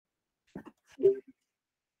Okay.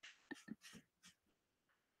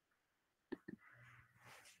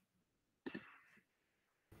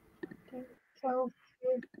 So,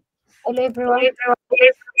 hello everyone.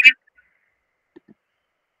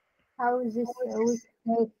 How is this week?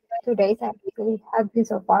 2 days actually have been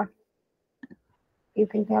so far. You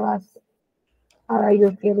can tell us how are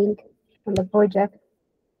you feeling on the project.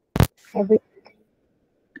 Every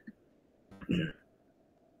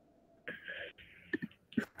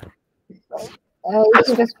you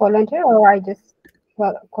can just volunteer, or I just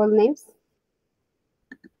call names.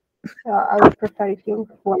 I would prefer if you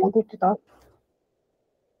volunteer to talk.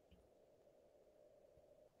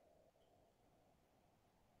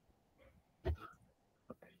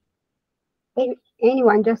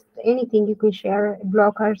 Anyone, just anything you can share.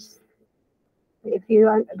 Blockers, if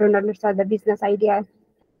you don't understand the business idea,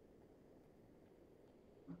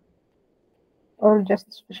 or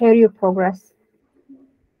just share your progress.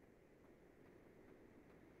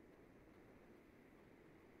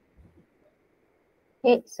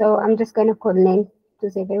 Okay, so I'm just gonna call name to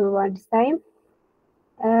save everyone this time.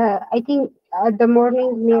 I think at the morning,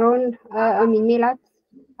 Milat,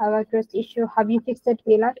 our first issue. Have you fixed it,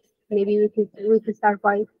 Milat? Maybe we can start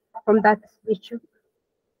by from that issue.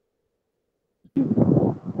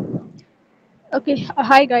 Okay,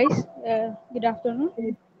 hi guys. Good afternoon.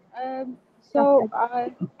 Mm, Um, so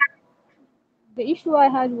perfect. the issue I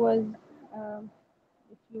had was,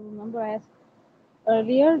 if you remember, I asked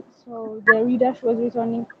earlier. So the redash was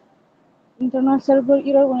returning internal server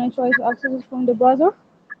error when I tried to access it from the browser.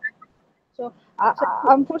 So So,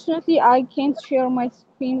 unfortunately, I can't share my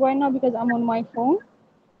screen right now because I'm on my phone.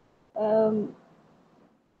 Um,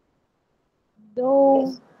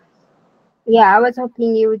 though, yeah, I was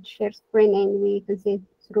hoping you would share screen and we can see it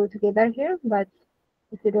through together here. But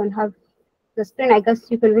if you don't have the screen, I guess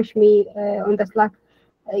you can reach me on the Slack.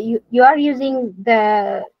 You are using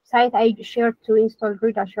the site I shared to install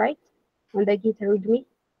Redash, right? On the Git README.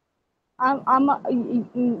 I'm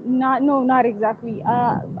not no not exactly.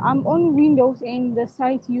 I'm on Windows and the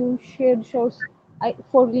site you shared shows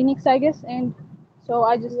for Linux I guess, and so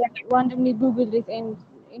I just randomly googled it and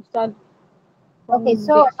installed Okay,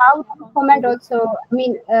 from the so I would extension from recommend Google. also,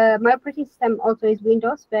 my operating system also is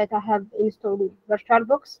Windows, but I have installed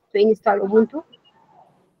VirtualBox to install Uh-huh. Ubuntu.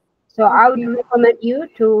 So I would Okay. recommend you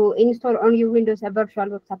to install on your Windows a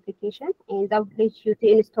VirtualBox application, and that would let you to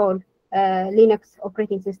install Linux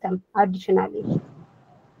operating system additionally.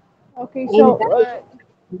 Okay. And So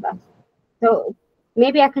so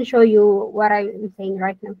maybe I can show you what I'm saying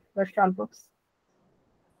right now, VirtualBox.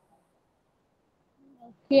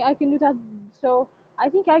 okay, I can do that. So I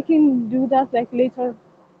think I can do that like later,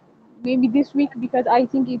 maybe this week because I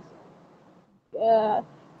think uh,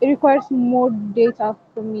 it requires more data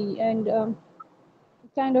from me and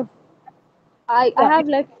kind of I Yeah, have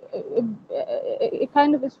like a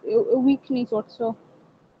kind of a weak network, so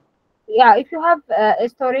yeah, if you have a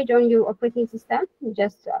storage on your operating system,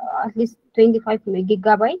 just at least 25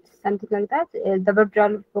 gigabytes, something like that, the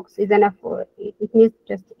virtual box is enough for it. It needs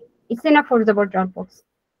just it's enough for the virtual box.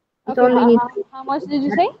 It okay. only needs How much did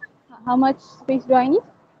you say? How much space do I need?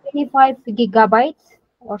 25 gigabytes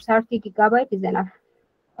or 30 gigabytes is enough.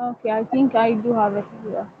 Okay, I think I do have it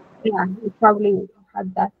here. Yeah, you probably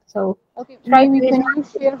have that. So Okay, try to maybe can install. you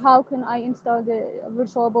share how can I install the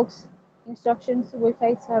VirtualBox instructions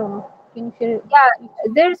websites? I don't know. Can you share it? Yeah,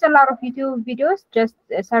 there's a lot of YouTube videos. Just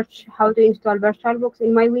search how to install VirtualBox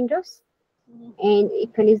in my Windows, Mhm. and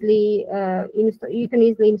it can easily install. You can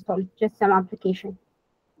easily install just some application.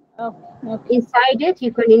 Okay, okay, Inside it,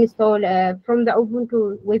 you can install from the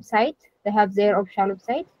Ubuntu website. They have their official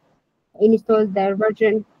website. Install their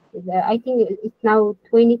version. I think it's now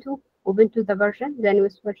 22 Ubuntu the version, the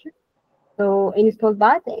newest version. So install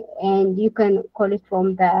that, and you can call it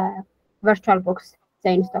from the VirtualBox the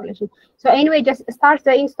installation. So anyway, just start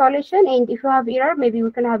the installation, and if you have error, maybe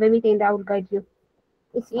we can have a meeting that will guide you.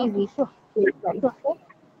 It's okay, easy sure, to install. sure.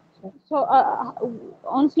 Okay. So So,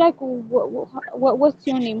 on Slack, what's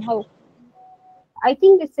your name? How? I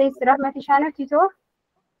think it says Rahmat Ishana Tutor,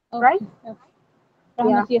 right? Okay, okay.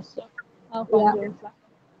 Yeah, Rahmat, yes, sir. I'll find yeah. you on Slack.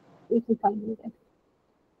 You can find it there.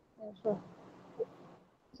 Yeah, sure.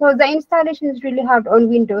 So the installation is really hard on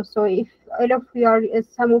Windows. So if all of you are,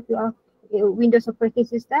 some of you are Windows operating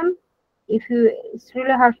system, if you, it's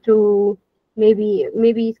really hard to maybe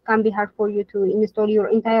it can be hard for you to install your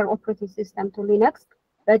entire operating system to Linux,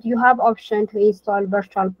 but you have option to install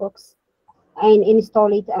VirtualBox and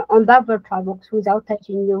install it on that VirtualBox without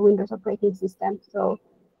touching your Windows operating system. So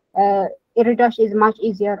uh, Iridash is much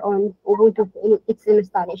easier on Ubuntu in its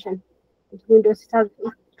installation. Windows itself,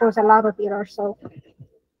 it throws a lot of errors. So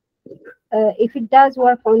If it does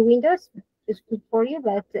work on Windows, it's good for you,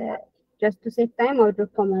 but just to save time, I would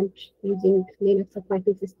recommend using Linux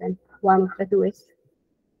operating system, one of the two ways.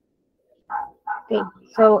 Okay,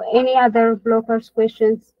 so any other blockers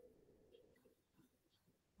questions?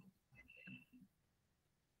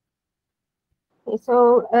 Okay,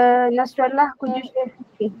 so Nasrallah, could you share?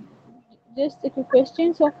 Okay. Just a quick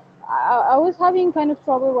question. So I was having kind of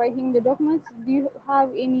trouble writing the documents. Do you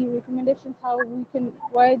have any recommendations how we can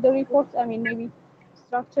write the reports? I mean, maybe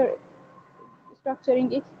structuring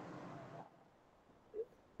it.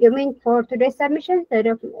 You mean for today's submission?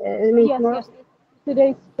 You mean Yes, tomorrow? yes.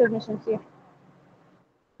 Today's submissions. Yeah,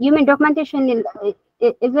 You mean documentation? Is it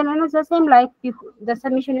the same like the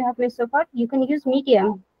submission you have made so far? You can use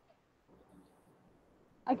Medium.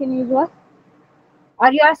 I can use what?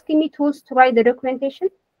 Are you asking me tools to write the documentation?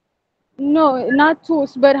 No, not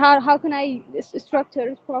tools, but how can I structure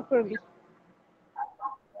it properly?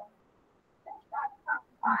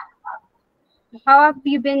 How have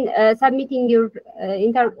you been submitting your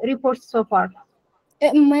reports so far?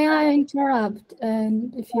 May I interrupt?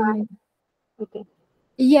 If you may. Okay.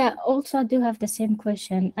 Yeah, also I do have the same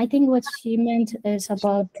question. I think what she meant is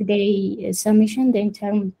about today submission, the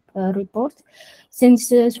interim report,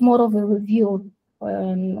 since it's more of a review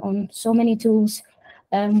on so many tools.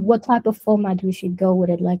 What type of format we should go with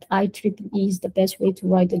it? Like IEEE is the best way to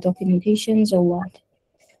write the documentations, or what?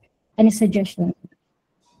 Any suggestion?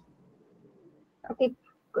 Okay.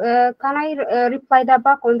 Can I reply that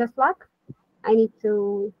back on the Slack? I need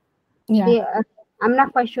to. Yeah. See, I'm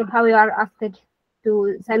not quite sure how you are asked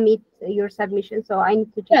to submit your submission, so I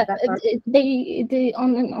need to check that out. They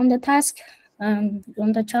on the task, on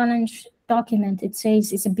the challenge document, it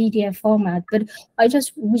says it's a PDF format, but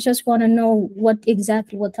we just want to know what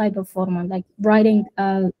type of format, like writing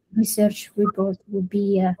a research report would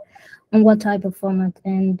be on what type of format.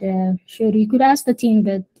 And sure, you could ask the team,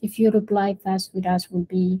 but if you reply fast with us, would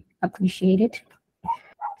be appreciated.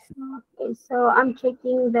 Okay, so I'm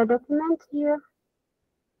checking the document here.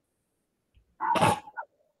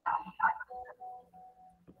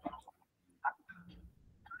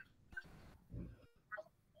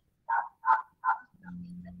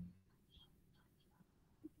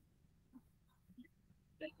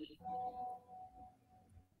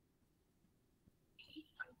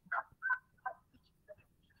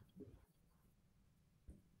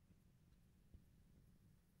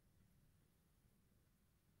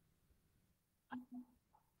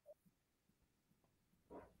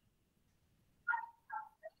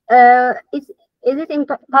 Is it in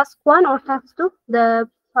task 1 or task 2? The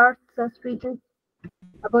part that's written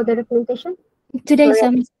about the documentation? Today's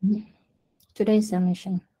Sorry.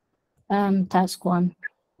 submission. Task 1.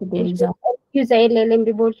 The You exam. should use the LLM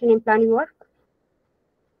revolution in planning work.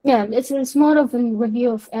 Yeah, it's more of a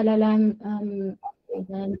review of LLM and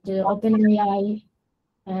OpenAI.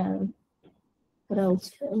 What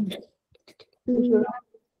else?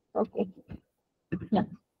 Okay. Yeah.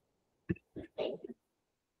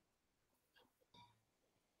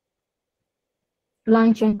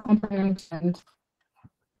 Launching components and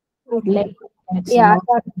Okay. Yeah.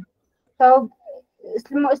 So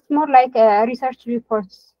it's more like a research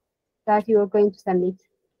reports that you are going to submit.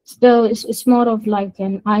 So it's more of like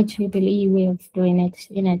an IEEE way of doing it,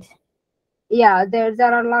 in it. Yeah, there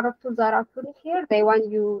are a lot of tools that are put here. They want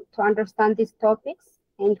you to understand these topics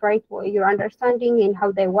and write what your understanding and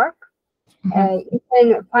how they work. You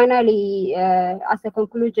can finally, as a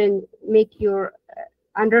conclusion, make your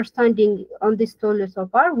understanding on this tool so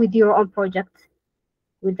far with your own project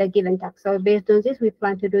with the given task. So based on this, we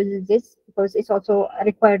plan to do this because it's also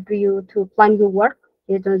required for you to plan your work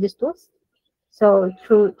based on these tools. So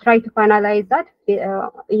to try to finalize that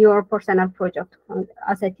in your personal project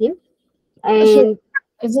as a team. And so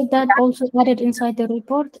is it that also added inside the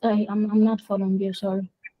report? I'm not following you,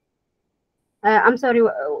 sorry. I'm sorry,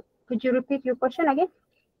 could you repeat your question again?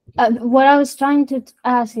 What I was trying to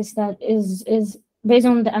ask is that is based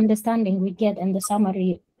on the understanding we get in the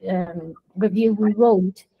summary review we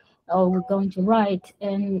wrote or we're going to write,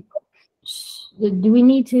 and do we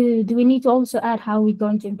need to also add how we're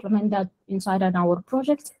going to implement that inside on our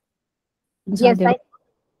project? Yes,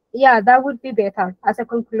 yeah, that would be better as a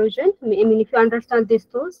conclusion. I mean, if you understand these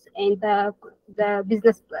tools and the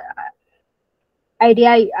business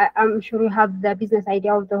idea, I'm sure you have the business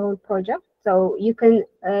idea of the whole project. So you can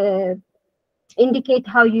indicate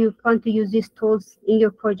how you plan to use these tools in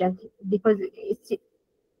your project, because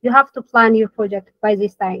you have to plan your project by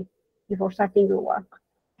this time before starting your work.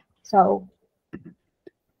 So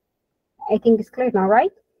I think it's clear now,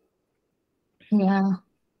 right? Yeah.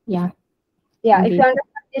 Yeah, Indeed. if you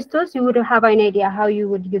understand these tools, you would have an idea how you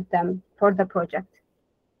would use them for the project.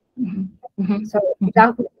 Mm-hmm. So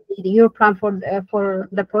that would be your plan for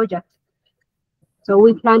the project. So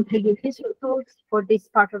we plan to use this tools for this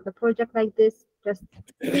part of the project like this, just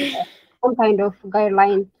some kind of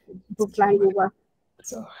guideline to plan your work.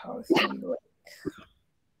 So how is it work?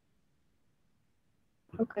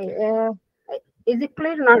 Okay. Is it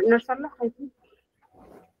clear, Narsala? I think.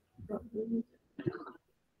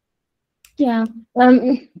 Yeah.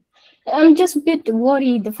 I'm just a bit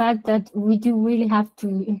worried the fact that we do really have to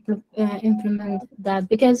implement that,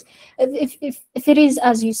 because if it is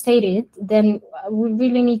as you stated, then we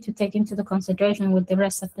really need to take into the consideration with the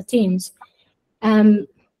rest of the teams. And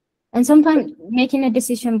sometimes making a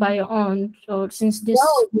decision by your own, so since this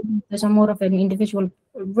is a more of an individual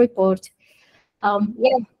report,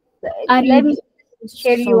 Yes. I Let me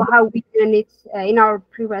share you so how we done it in our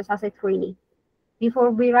previous asset training. Before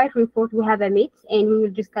we write report, we have a meet and we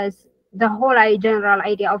will discuss the whole general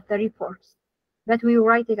idea of the reports. But we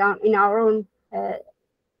write it down in our own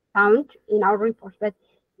sound in our report. But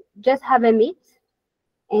just have a meet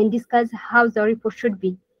and discuss how the report should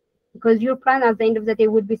be, because your plan at the end of the day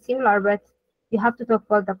would be similar, but you have to talk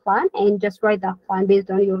about the plan and just write that plan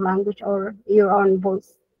based on your language or your own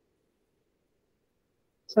voice.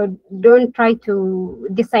 So don't try to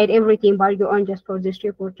decide everything by your own just for this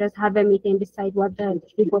report. Just have a meeting and decide what the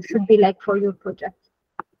report should be like for your project.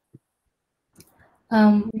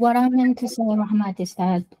 what I meant to say, Rahmat, is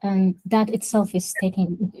that that itself is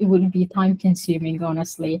taking, it will be time consuming,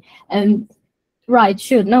 honestly. And right,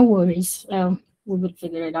 sure, no worries. We will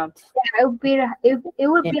figure it out. Yeah, it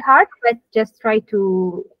would be hard, but just try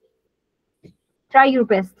your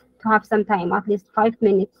best to have some time, at least 5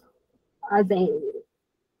 minutes as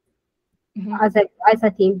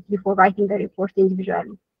a team before writing the report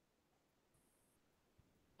individually.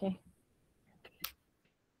 Okay.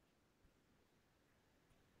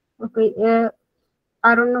 Okay.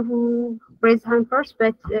 I don't know who raised hand first,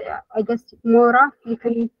 but I guess Mora, you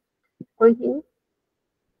can continue.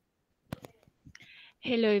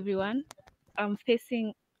 Hello everyone. I'm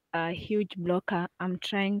facing a huge blocker. I'm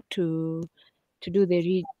trying to do the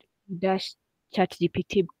read dash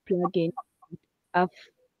ChatGPT plugin. I've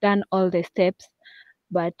done all the steps,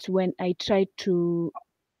 but when I try to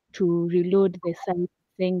reload the site,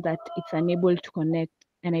 saying that it's unable to connect,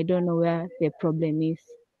 and I don't know where the problem is.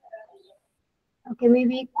 Okay,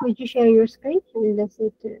 maybe could you share your screen and let's see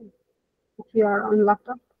if you are on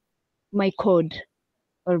laptop. My code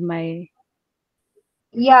or my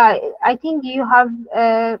Yeah, I think you have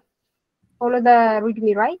follow the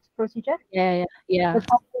README right procedure. yeah. But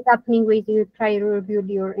what is happening with you try to review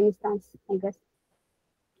your instance, I guess.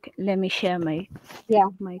 Okay, let me share my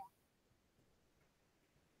my.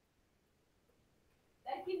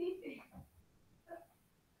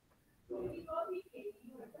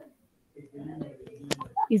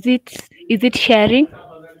 Is it sharing?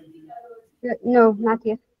 No, not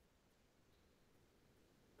yet.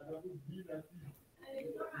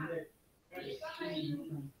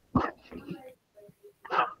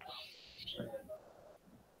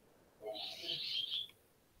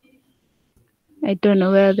 I don't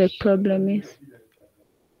know where the problem is.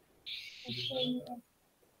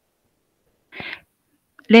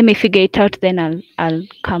 Let me figure it out, then I'll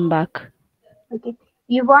come back. Okay.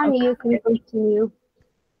 Yvonne, you can continue.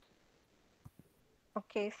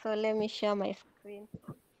 Okay, so let me share my screen.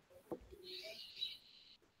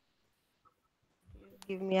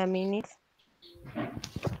 Give me a minute.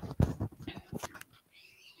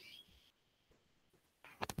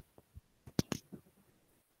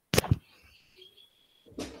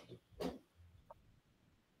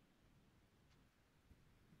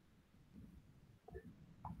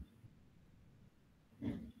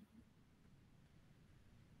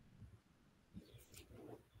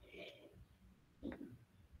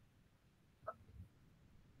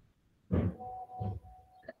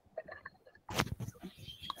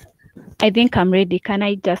 I think I'm ready. Can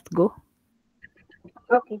I just go?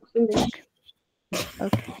 Okay.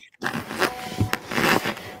 Okay.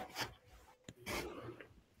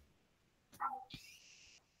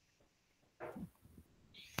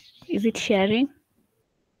 Is it sharing?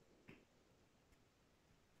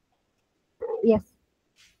 Yes.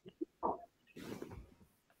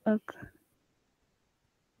 Okay.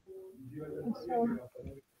 So,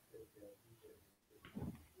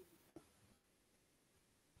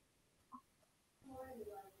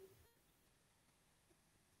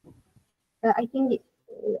 I think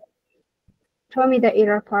show me the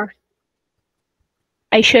error part.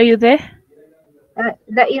 I show you there?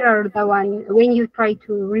 The error, the one when you try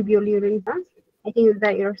to rebuild your instance, I think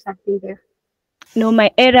the error something there. No,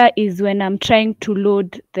 my error is when I'm trying to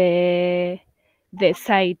load the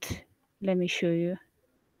site. Let me show you.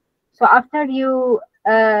 So after you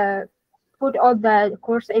put all the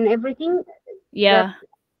course and everything, Yeah.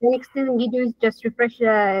 the next thing you do is just refresh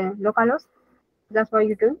localhost. That's what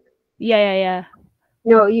you do. Yeah.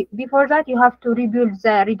 No, before that you have to rebuild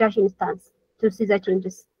the Redash instance to see the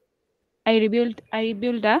changes. I rebuild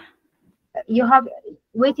that. You have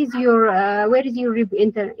where is your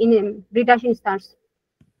Redash instance?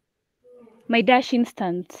 My Dash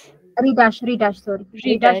instance. Redash, sorry.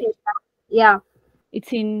 Redash. Instance. Yeah.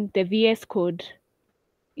 It's in the VS Code,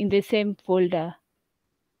 in the same folder.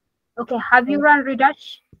 Okay. Have you run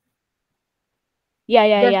Redash?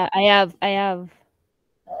 Yeah. I have.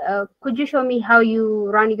 Could you show me how you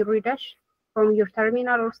run your Redash from your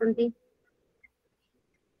terminal or something?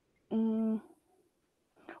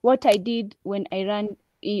 What I did when I ran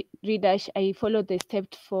Redash, I followed the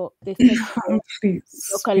steps for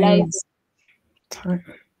localize.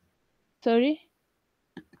 Sorry.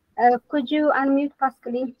 Could you unmute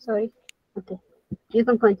Pascaline? Sorry. Okay. You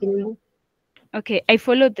can continue. Okay, I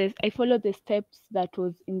followed the steps that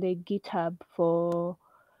was in the GitHub for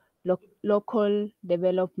local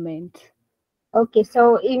development. Okay,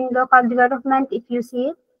 so in local development, if you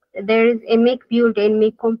see it, there is a make build and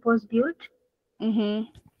make compose build.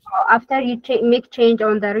 After you make change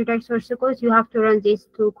on the redirect source code, you have to run these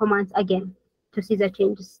two commands again to see the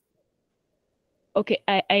changes. Okay,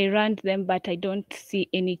 I ran them, but I don't see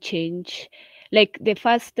any change. Like the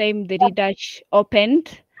first time the Redash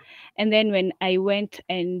opened, and then when I went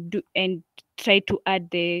and tried to add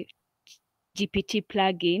the GPT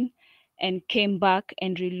plugin and came back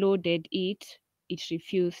and reloaded it, it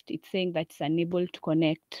refused. It's saying that it's unable to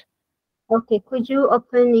connect. Okay, could you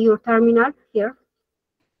open your terminal here?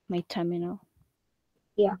 My terminal.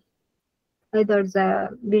 Yeah, either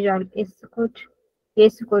the Visual S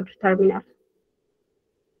Code terminal.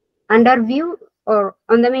 Under View or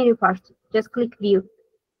on the menu part, just click View.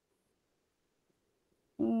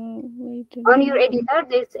 On your editor,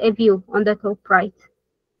 there's a view on the top right.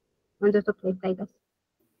 On the top left, I guess.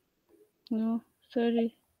 No,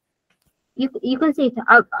 sorry. You can see it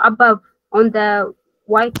up above on the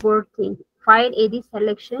whiteboard thing. File, Edit,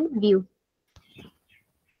 Selection, View.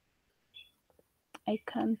 I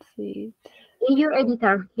can't see it. In your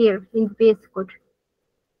editor here in VS Code.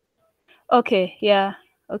 Okay, yeah,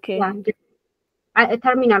 okay. Yeah, a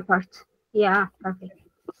terminal part. Yeah, perfect.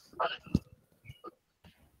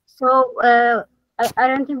 So I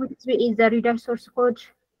don't think which is the Redash source code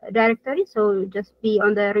directory, so just be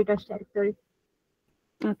on the Redash directory.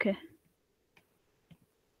 Okay.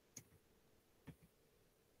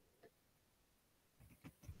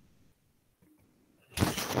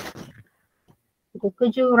 Okay,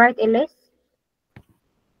 could you write ls?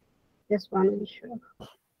 Just want to be sure.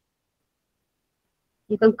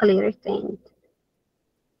 You can clear it and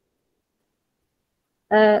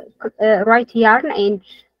write yarn and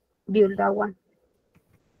build that one.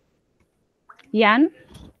 Yarn?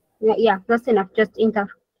 Yeah, that's enough. Just enter.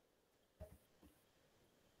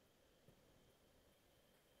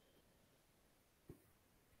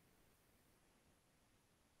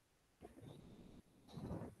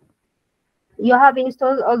 You have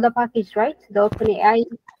installed all the package, right? The OpenAI,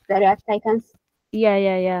 the React icons.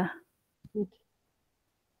 Yeah. Okay.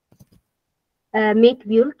 Make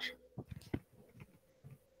build.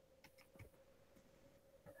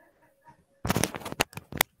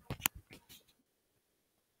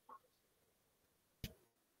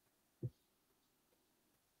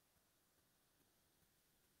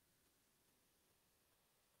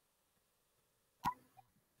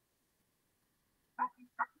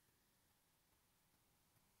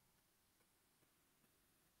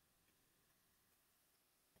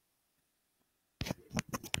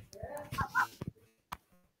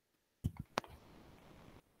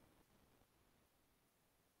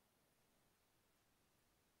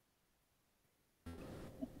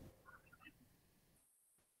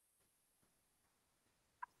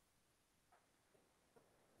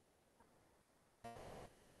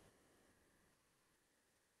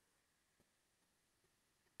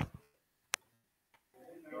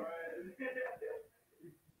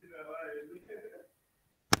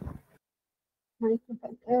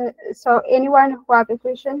 So anyone who have a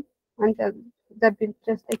question, and the build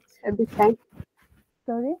just takes a bit time.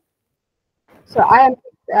 Sorry? So I am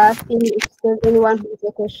asking if there's anyone who has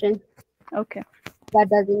a question. Okay. That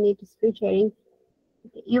doesn't need screen sharing.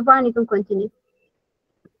 Yuvan, you can continue.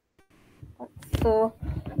 So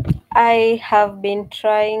I have been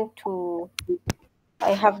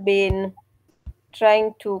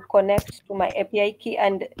trying to connect to my API key,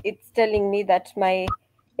 and it's telling me that my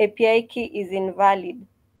API key is invalid.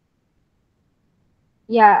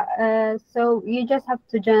 Yeah, so you just have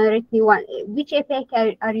to generate new one. Which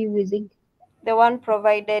API are you using? The one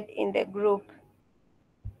provided in the group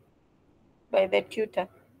by the tutor.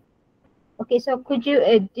 Okay, so could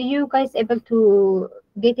you, do you guys able to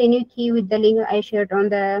get a new key with the link I shared on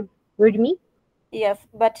the README? Yes,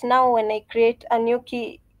 but now when I create a new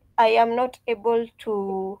key, I am not able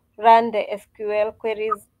to run the SQL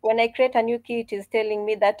queries. When I create a new key, it is telling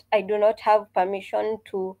me that I do not have permission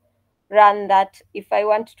to run that. If I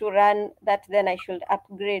want to run that, then I should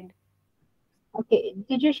upgrade. Okay,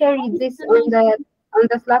 did you share this on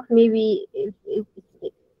the Slack? Maybe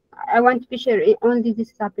I want to be sure only this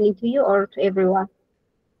is happening to you or to everyone.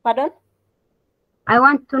 Pardon? I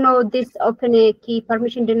want to know this open a key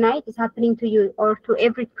permission denied is happening to you or to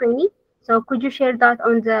every trainee. So could you share that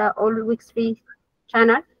on the All Weeks Free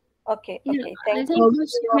channel? Okay, Yeah, okay, I thank think you. what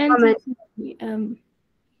she meant to say,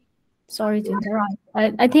 sorry to interrupt.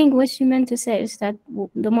 I think what she meant to say is that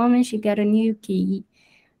the moment she got a new key,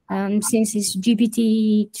 since it's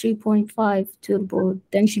GPT 3.5 turbo,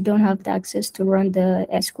 then she don't have the access to run the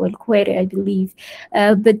SQL query, I believe.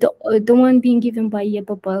 But the one being given by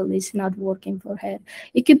Yebabal is not working for her.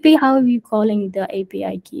 It could be how you calling the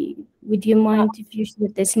API key. Would you mind if you share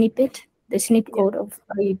the snippet, the snip Yeah, code of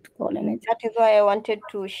how you calling it? that is why I wanted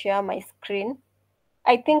to share my screen.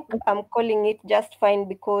 I think I'm calling it just fine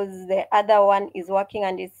because the other one is working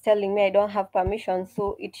and it's telling me I don't have permission.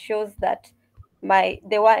 So it shows that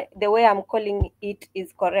the way I'm calling it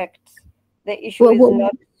is correct. The issue What is what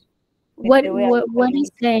not with the way I'm what calling is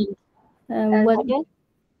it. saying? What Pardon?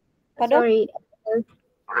 Pardon? Sorry,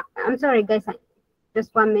 I'm sorry, guys.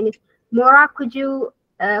 Just 1 minute. Mora, could you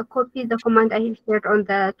copy the command I shared on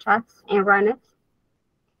the chat and run it?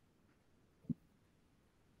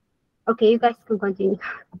 Okay, you guys can continue.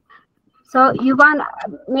 So you want,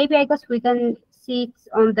 maybe I guess we can see it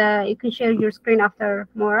on the, you can share your screen after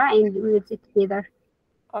Mora and we will sit together.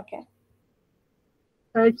 Okay.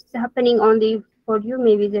 So if it's happening only for you,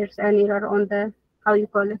 maybe there's an error on the, how you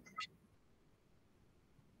call it.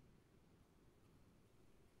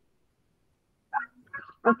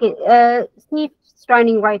 Okay, see if it's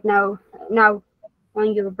running right now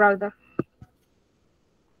on your browser.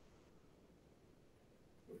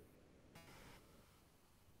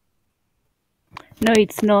 No,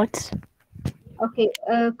 it's not. Okay,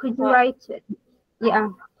 could you Uh, write, yeah,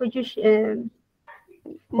 could you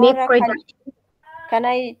make Mora, can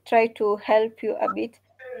I try to help you a bit?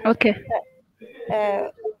 Okay. Uh,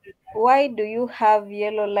 why do you have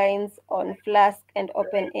yellow lines on Flask and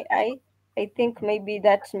OpenAI? I think maybe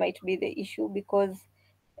that might be the issue because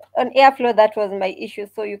on Airflow that was my issue.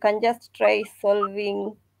 So you can just try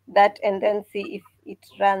solving that and then see if it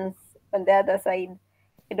runs on the other side.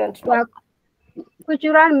 I don't know. yeah, could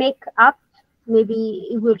you run make up? Maybe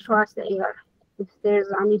it will show us the error if there's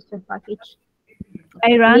an install package.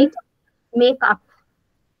 I run. Make up.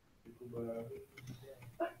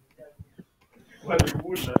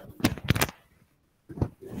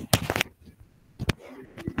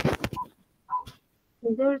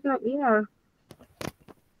 There's no error.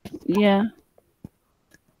 Yeah.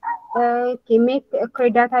 Okay, make a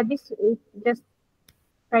create database. Just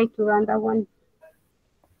try to run that one.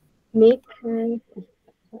 Make sorry,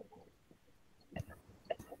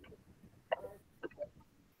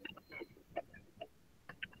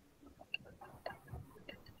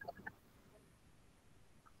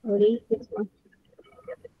 this one.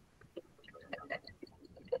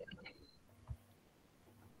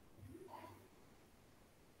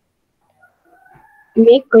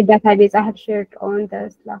 Make a database. I have shared on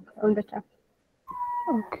the Slack on the chat.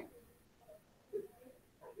 Okay.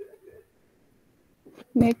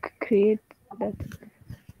 Make create that.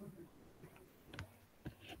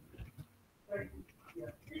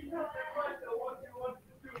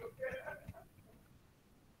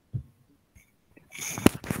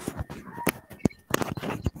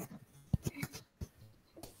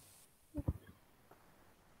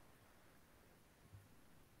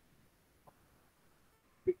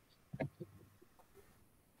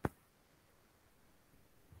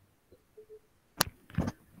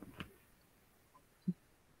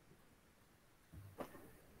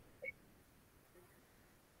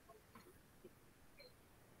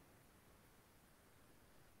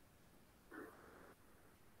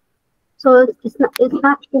 So it's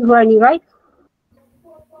not still running, right?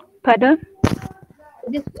 Pardon?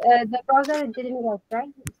 This the browser didn't work, right?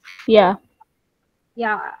 Yeah.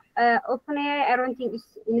 Yeah. OpenAI I don't think is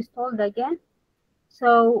installed again.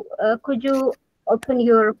 So could you open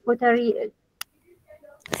your Pottery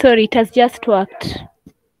Sorry, it has just worked.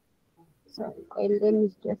 So let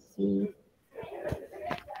me just see.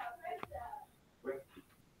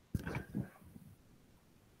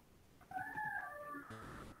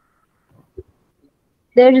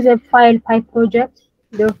 There is a file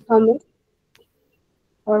PyProject.toml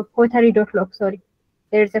or pottery.log. Sorry,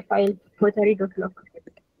 there is a file pottery.log.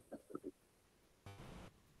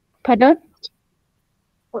 Pardon?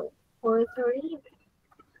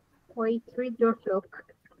 Poetry.log.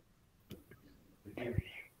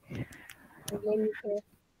 Let me share.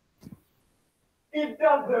 It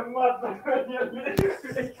doesn't matter when you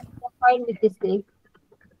leave. File with this name.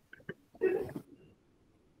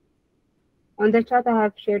 On the chat, I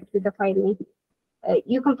have shared with the file name.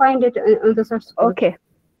 You can find it on the source code. Okay.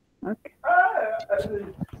 Okay.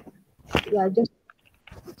 Yeah, just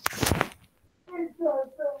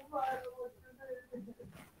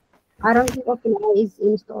I don't think OpenAI is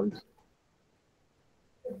installed.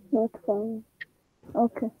 That's fine.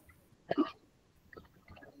 Okay.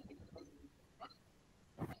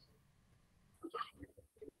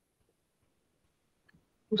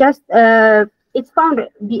 Just it's found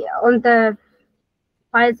on the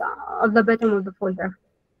files at the bottom of the folder.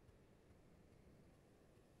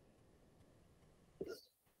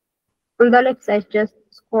 On the left side, just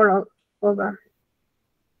scroll over.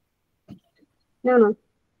 No.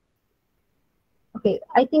 Okay,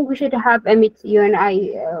 I think we should have Amit, you and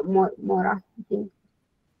I, Mora. I think.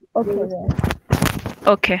 Okay.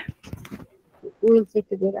 Okay. We'll sit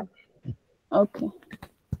together. Okay.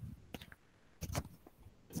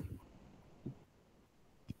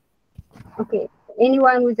 Okay.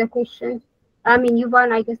 Anyone with a question? I mean,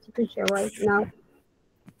 Yuvan, I guess you can share right now.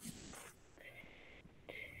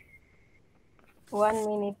 1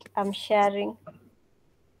 minute, I'm sharing.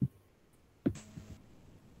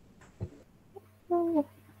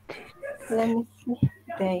 Let me see.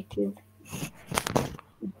 There it is.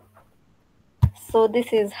 So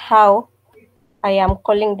this is how I am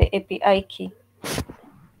calling the API key.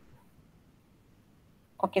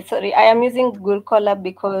 Okay, sorry, I am using Google Colab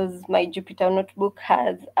because my Jupyter notebook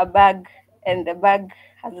has a bug, and the bug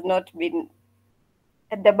has not been.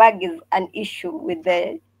 The bug is an issue with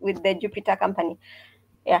the Jupyter company.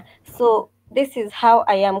 Yeah. So this is how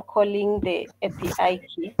I am calling the API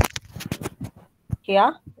key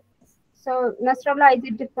here. So Nasrallah, is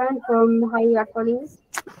it different from how you are calling it?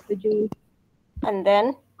 Would you? And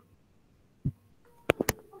then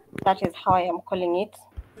that is how I am calling it.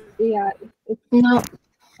 Yeah. No,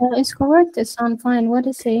 it's correct. It sounds fine. What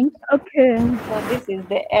is saying? Okay. So this is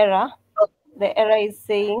the error. The error is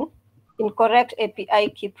saying incorrect API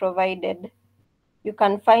key provided. You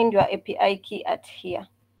can find your API key at here.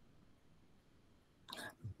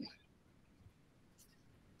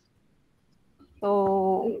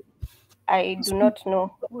 So I do not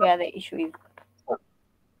know where the issue is.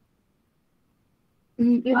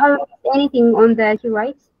 You haven't missed anything on the key,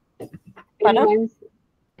 right? Pardon?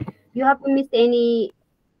 You haven't missed any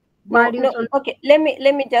values No. Okay, let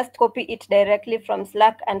me just copy it directly from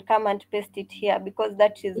Slack and come and paste it here, because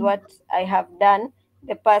that is what I have done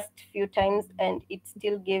the past few times and it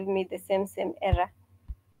still gave me the same error.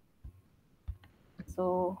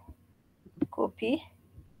 So copy,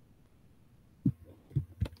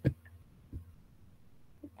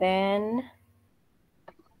 then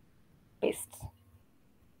paste.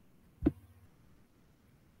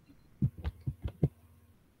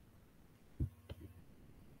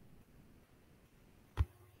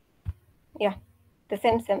 Yeah, the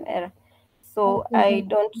same error. So I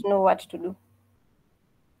don't know what to do.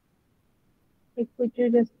 Could you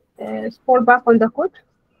just scroll back on the code?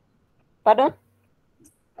 Pardon?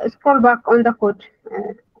 Scroll back on the code.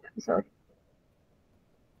 Sorry.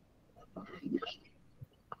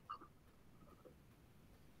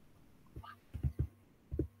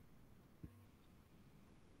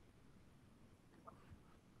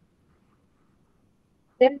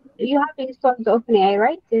 Then you have installed the OpenAI,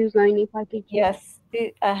 right? There's no any package. Yes,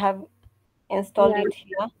 I have installed it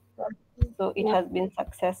here. So it has been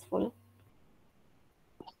successful.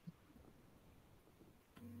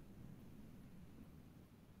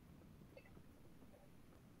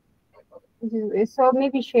 So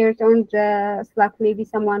maybe share it on the Slack. Maybe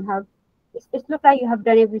someone have. It looks like you have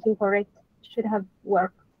done everything correct. It should have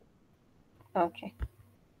worked. Okay.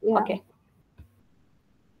 Yeah. Okay.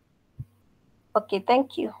 Okay.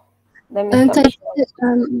 Thank you. Let me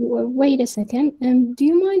wait a second. Do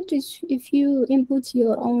you mind if you input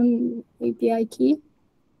your own API key?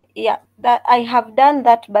 Yeah, that I have done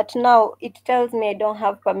that, but now it tells me I don't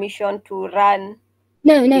have permission to run.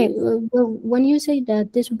 No. When you say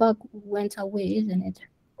that, this bug went away, isn't it?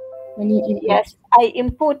 when you input? Yes, I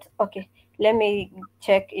input. Okay, let me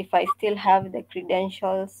check if I still have the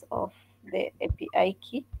credentials of the API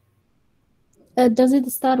key. Does it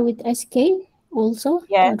start with SK also?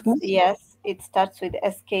 Yes, That one? yes, it starts with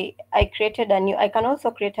SK. I created a new. I can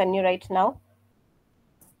also create a new right now.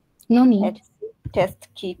 No need. Let's see. Test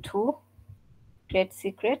key 2, create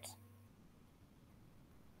secret.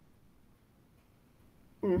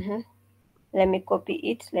 Let me copy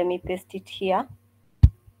it. Let me paste it here.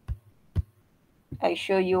 I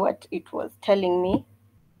show you what it was telling me.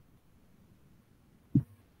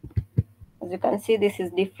 As you can see, this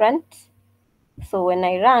is different. So when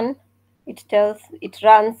I run, it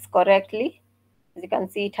runs correctly. As you can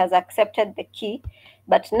see, it has accepted the key.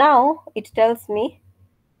 But now it tells me,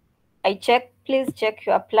 please check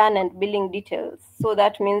your plan and billing details. So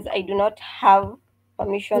that means I do not have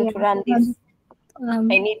permission to run this. I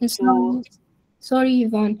need to. Sorry,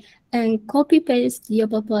 Yvonne. And copy paste the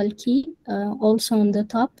Yabapal key also on the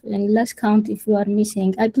top, and let's count if you are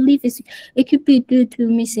missing. I believe it could be due to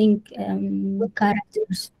missing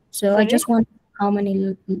characters. So Sorry? I just want how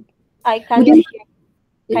many. I can't hear.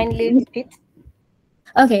 Kindly repeat.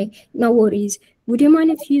 Okay, no worries. Would you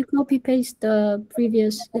mind if you copy paste the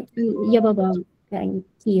previous Yabapal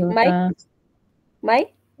key? My?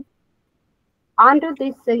 Undo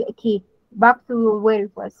this key back to where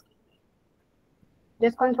it was.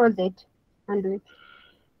 Just Control Z. Undo it.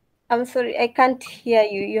 I'm sorry, I can't hear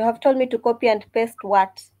you. You have told me to copy and paste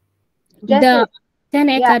what? Just The 10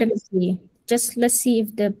 yeah. Academy key. Just let's see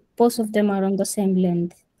if the both of them are on the same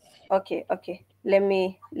length. Okay. Let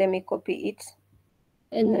me copy it.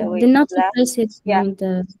 The not to place it on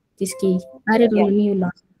this key. Add it on a new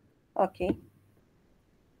line. Okay.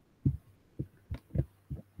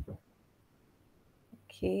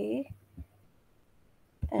 Okay.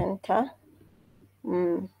 Enter.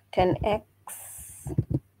 10x.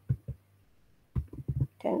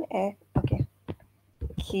 10x. Okay.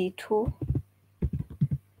 Key 2.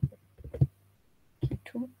 Key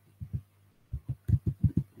 2.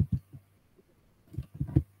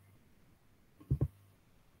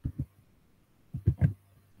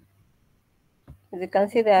 As you can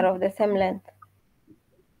see, they are of the same length.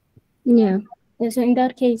 Yeah. So in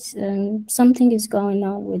that case, something is going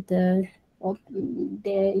on with the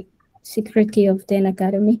secret key of the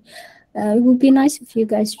Academy. It would be nice if you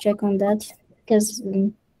guys check on that, because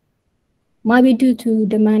might be due to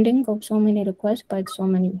demanding of so many requests by so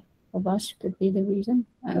many of us could be the reason.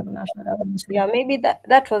 I'm not sure. Yeah, maybe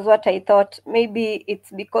that was what I thought. Maybe it's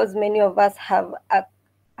because many of us have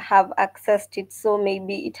accessed it, so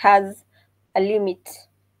maybe it has a limit.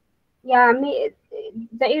 Yeah,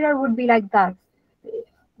 the error would be like that.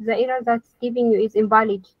 The error that's giving you is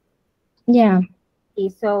invalid. Yeah.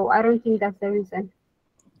 So I don't think that's the reason.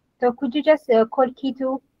 So could you just call key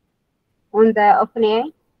 2 on the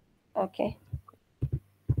OpenAI? Okay.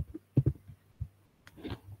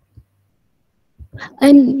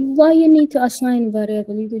 And why you need to assign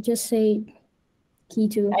variable? You could just say key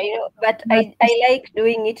 2. I know, but I like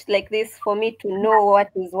doing it like this for me to know what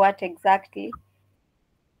is what exactly.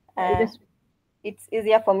 It's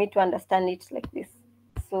easier for me to understand it like this.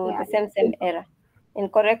 So Yeah. the same error.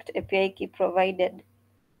 Incorrect API key provided.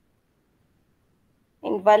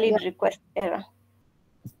 Invalid request error.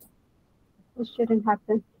 It shouldn't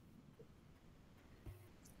happen.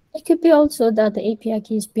 It could be also that the API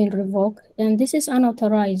key is being revoked, and this is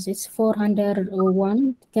unauthorized. It's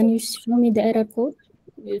 401. Can you show me the error code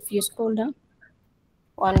if you scroll down?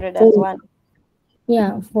 101.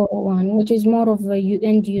 Yeah, 401, which is more of a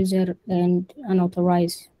end user and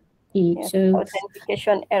unauthorized key. Yes, So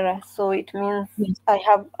authentication error. So it means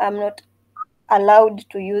I'm not allowed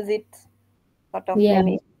to use it. Sort of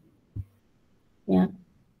limit. Yeah.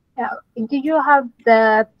 Did you have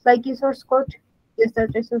the plugin source code?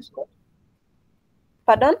 The source code.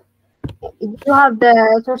 Pardon? Do you have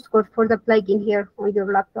the source code for the plugin here on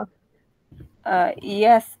your laptop?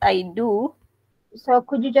 Yes, I do. So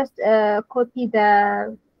could you just copy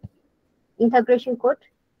the integration code?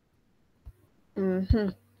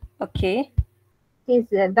 Okay. Since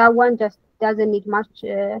that one just doesn't need much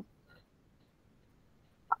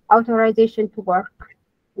authorization to work.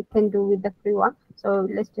 You can do with the free one. So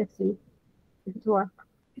let's just see if it works.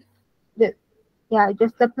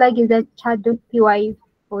 Just the plugin, the chat.py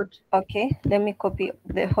code. Okay, let me copy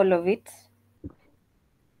the whole of it.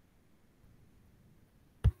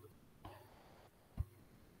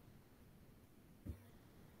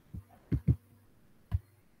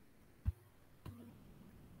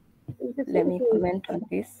 Let me comment on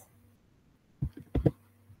this.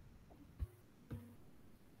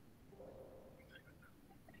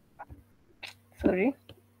 Sorry,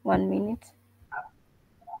 1 minute.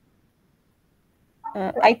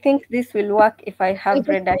 I think this will work if I have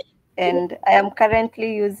Redash, and I am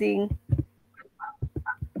currently using.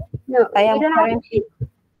 No, I am you don't currently. have to.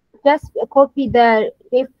 Just copy the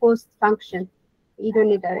ref post function. You don't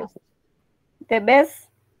need the rest. The base.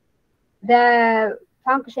 The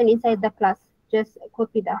function inside the class. Just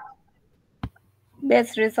copy that.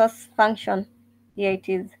 Base resource function. Here it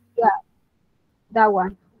is. Yeah, that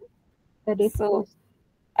one. The ref So post.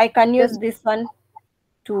 I can use Just, this one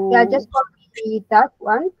to. yeah, just copy that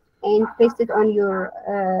one and paste it on your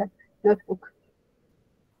notebook.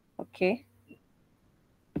 Okay.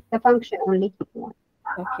 The function only. Yeah.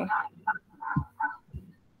 Okay.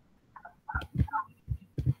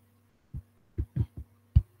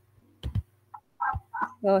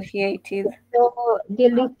 So here it is. So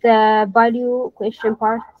delete the value question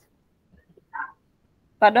part.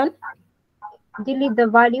 Pardon? Delete the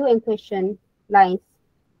value and question lines.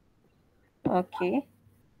 Okay.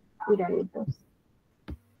 We don't need those.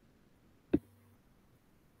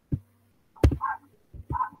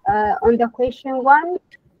 On the question one,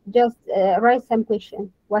 just write some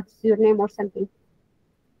question. What's your name or something?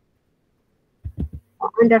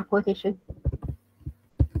 Under quotation.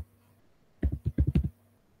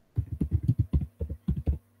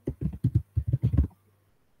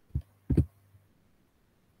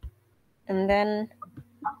 And then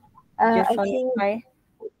I just think, modify.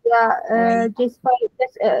 yeah, just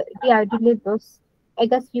yeah, delete those. I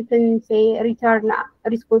guess you can say return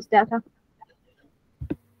response data,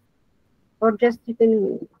 or just you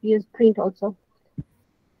can use print also.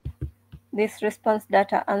 This response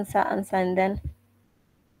data answer, and then.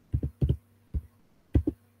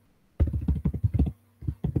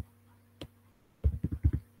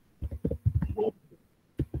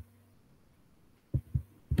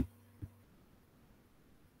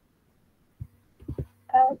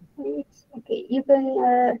 Okay, you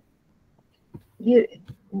can you.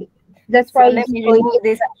 That's why So let it's me going. remove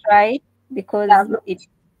this try because Yeah,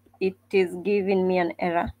 it is giving me an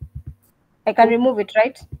error. I can remove it,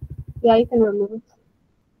 right? yeah, you can remove it.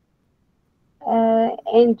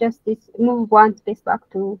 And just this move one space back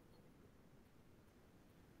to.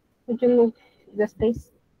 Would you move the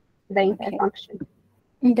space, the entire Okay. function?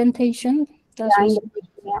 Indentation. That's Yeah, was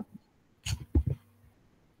yeah.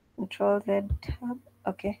 Control Z tab.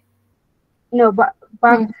 Okay. No, but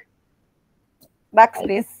back.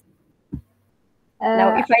 Backspace.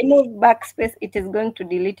 Now, if I Uh, move backspace, it is going to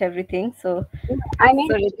delete everything. So, I mean,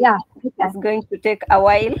 sorry, yeah, it's going to take a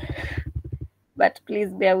while, but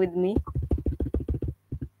please bear with me.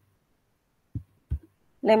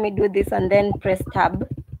 Let me do this and then press tab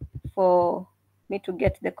for me to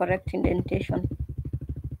get the correct indentation.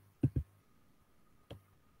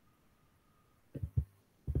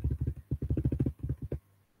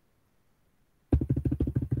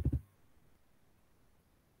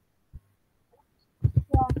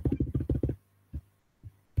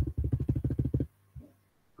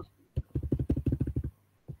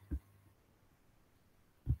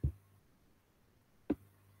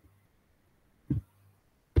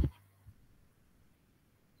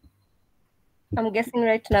 I'm guessing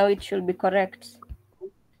right now it should be correct.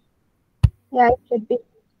 yeah, it should be.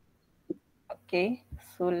 Okay,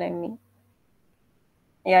 so let me.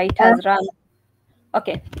 Yeah, it has run.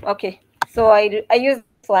 Okay, okay. So I use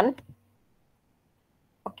this one.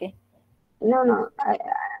 Okay. No.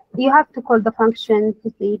 You have to call the function to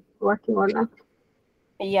see if it's working or not.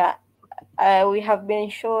 Yeah, we have been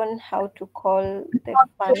shown how to call the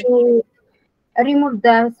function. To remove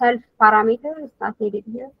the self parameter, it's not needed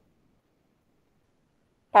here.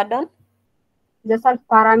 Pardon? The self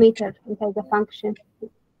parameter inside the function,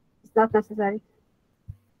 it's not necessary.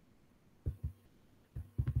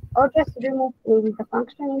 Or just remove maybe the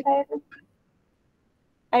function entirely.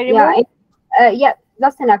 I remove? Yeah,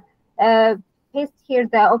 that's enough. Paste here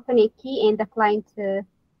the open a key and the client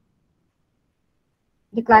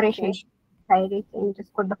declaration. Okay. Hide it and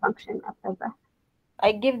just call the function after that.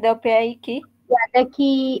 I give the API key. Yeah,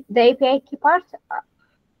 the API key part.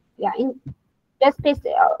 Yeah, just paste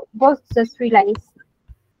both the 3 lines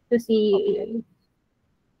to see.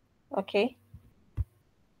 Okay.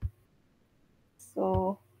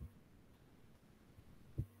 So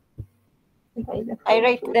I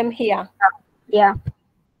write them here. Yeah.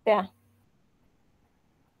 There.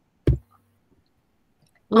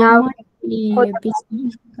 Now,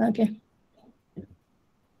 okay.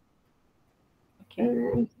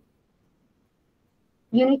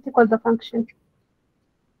 You need to call the function.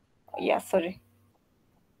 Yeah, sorry.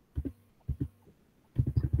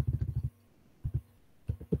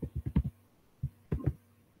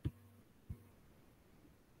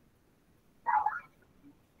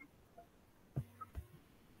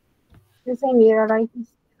 the same error, right?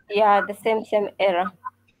 Yeah, the same error.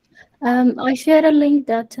 I shared a link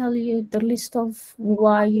that tell you the list of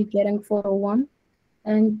why you're getting 401.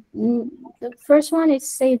 And the first one is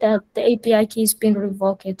say that the API key has been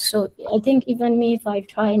revoked. So I think even me, if I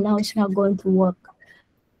try now, it's not going to work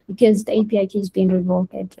because the API key has been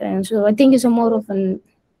revoked. And so I think it's a more of an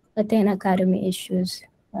Athena Academy issues.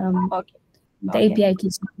 Okay. The Okay. API key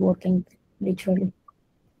is not working, literally.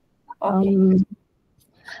 Okay.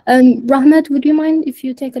 Rahmat, would you mind if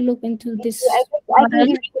you take a look into this? I can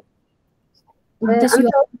give this I'm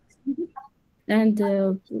URL, sorry. and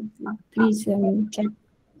please check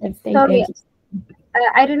if the Sorry, API key.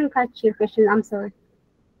 I didn't catch your question. I'm sorry.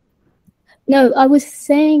 No, I was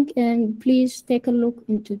saying, please take a look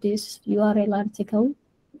into this URL article.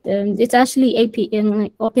 It's actually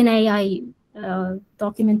OpenAI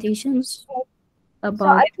documentations So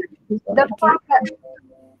about the fact that,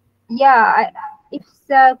 if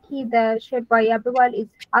the key the shared by everyone is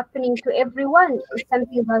happening to everyone, it's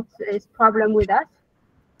something that is problem with us.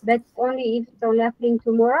 But only if it's only happening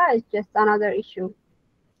to Mora, it's just another issue.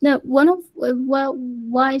 Now, one of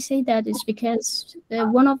why I say that is because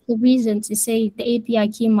one of the reasons is say the API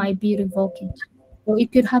key might be revoked. So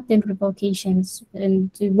it could happen revocations,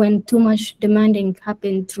 and when too much demanding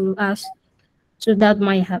happen through us, so that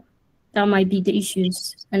might be the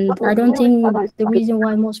issues. And I don't think the reason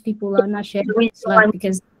why most people are not sharing Slack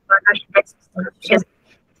because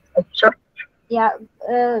Yeah,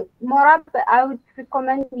 Morab, I would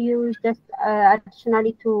recommend you just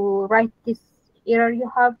additionally to write this error you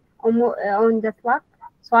have on the Slack,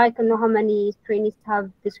 so I can know how many trainees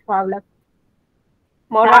have this problem.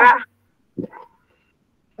 Mora?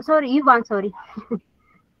 Sorry, Ivan, sorry.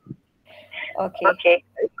 Okay.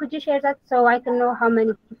 Could you share that so I can know how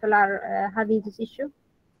many people are having this issue?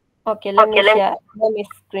 Okay, let me share. Let me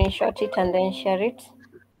screenshot it and then share it.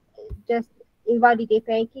 Just invalidate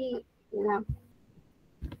API key,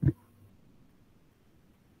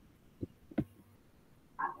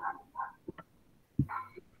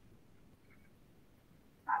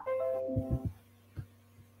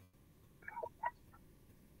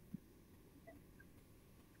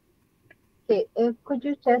 Okay, could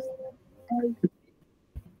you just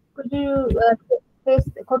could you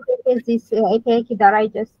copy paste this API key that I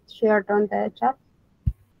just shared on the chat?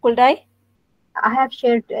 Could I? I have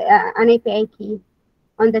shared an API key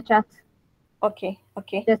on the chat. Okay.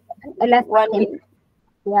 Just last 1 attempt. minute.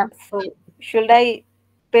 Yeah. So should I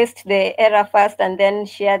paste the error first and then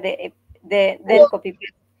share then copy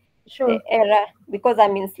paste Sure. the error because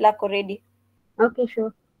I'm in Slack already? Okay,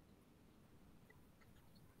 sure.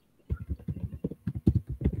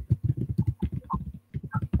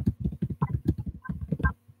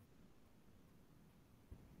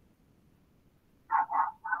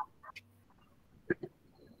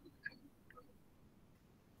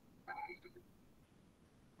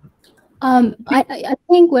 I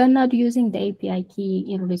think we're not using the API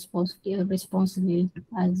key irresponsibly,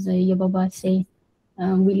 as Yababa say.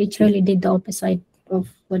 We literally did the opposite of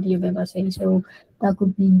what Yababa say, so that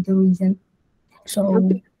could be the reason. So,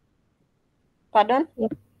 Okay. Pardon?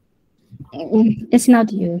 Yep. It's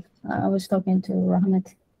not you. I was talking to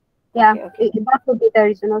Rahmat. Yeah, Okay. that would be the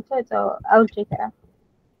reason also. So I'll check it out.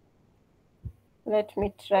 Let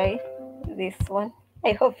me try this one.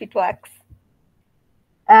 I hope it works.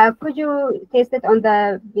 Could you test it on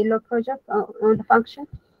the below project on the function?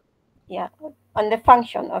 Yeah, on the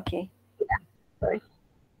function. Okay. Sorry.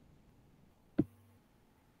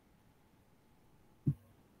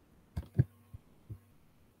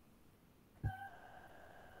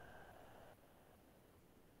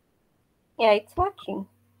 Yeah, it's working.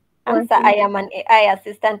 Answer, I am an AI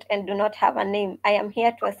assistant and do not have a name. I am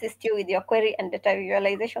here to assist you with your query and data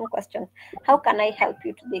visualization questions. How can I help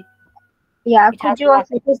you today? Yeah, It could has you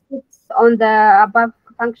also test it on the above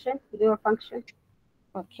function, your function?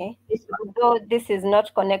 Okay. This one. Though this is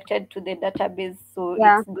not connected to the database, so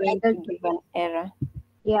Yeah, it's going to give an error.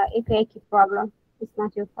 Yeah, API key problem. It's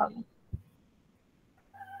not your problem.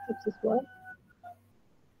 Fix this one.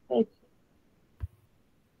 Okay.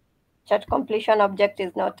 Chat completion object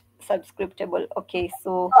is not subscriptable. Okay,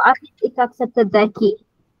 so So it accepted the key.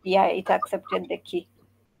 yeah, it accepted the key.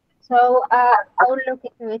 So I'll look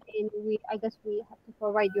into it, and I guess we have to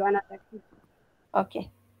provide you another key. Okay.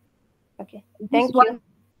 Thank one. you.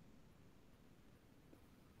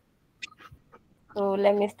 So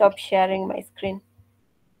let me stop sharing my screen.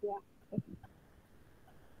 Yeah.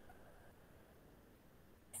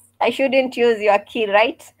 I shouldn't use your key,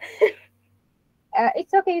 right?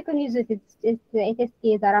 It's okay. You can use it. It's the ATS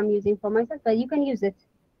key that I'm using for myself, but you can use it.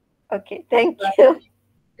 Okay. Thank you.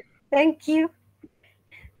 Thank you.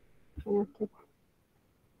 Okay.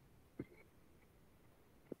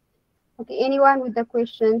 Okay, anyone with the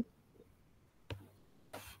question?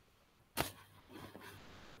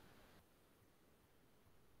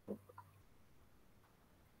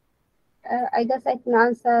 I guess I can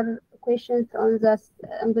answer questions on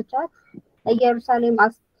the chat. Jerusalem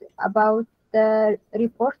asked about the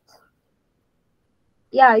report.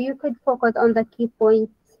 Yeah, you could focus on the key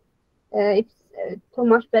points. It's too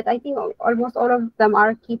much, but I think almost all of them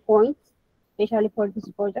are key points, especially for this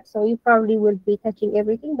project. So you probably will be touching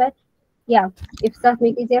everything, but yeah, if that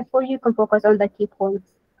makes it easier for you, you can focus on the key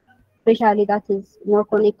points, especially that is more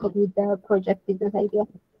connected with the project business idea.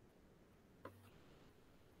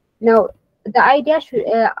 Now, the idea should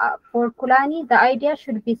for Kulani, the idea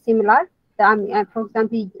should be similar. For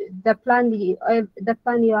example, the plan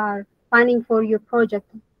you are planning for your project,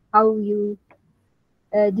 how you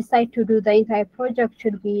decide to do the entire project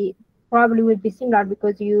should be probably will be similar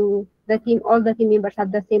because all the team members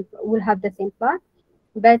will have the same plan.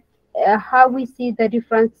 But how we see the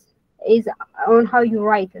difference is on how you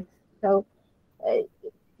write it. So uh,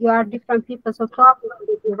 you are different people, so probably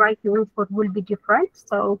you write your report will be different.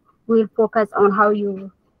 So we'll focus on how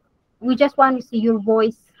you. We just want to see your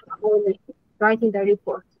voice when writing the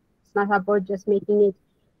report. It's not about just making it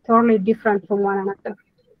totally different from one another.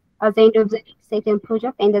 At the end of the second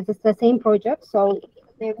project, and it's the same project, so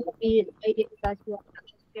there will be ideas that you have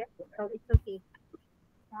to share. So it's okay to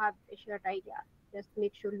have a shared idea. Just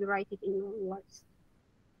make sure you write it in your words.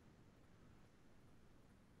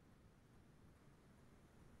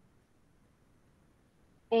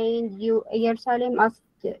 And Jerusalem asked,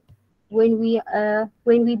 when we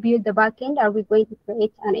build the backend, are we going to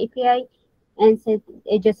create an API and set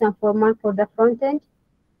a JSON format for the front end?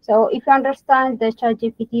 So if you understand the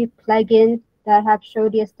ChatGPT plugin that I have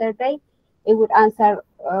showed yesterday, it would answer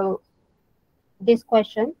this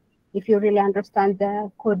question if you really understand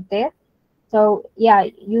the code there. So yeah,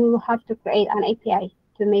 you have to create an API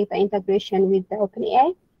to make the integration with the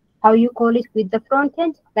OpenAI. How you call it with the front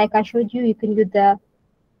end, like I showed you, you can use the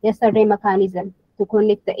yesterday mechanism to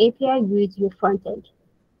connect the API with your front end.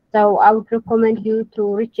 So I would recommend you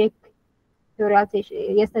to recheck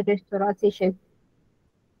yesterday's tutorial session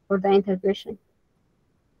for the integration.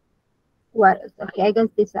 Well, okay, I guess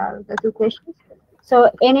these are the two questions.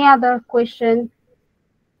 So any other question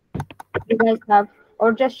you guys have,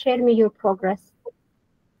 or just share me your progress.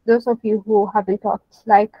 Those of you who haven't talked,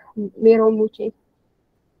 like Miro Muche,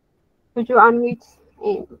 could you unmute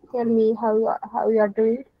and tell me how you are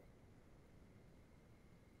doing?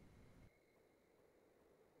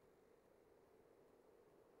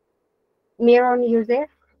 Miron, you're there?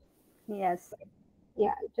 Yes.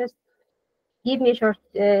 Yeah, just give me a short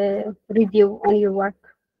review on your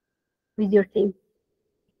work with your team.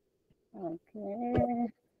 Okay.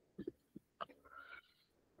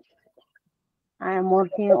 I am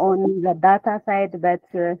working on the data side, but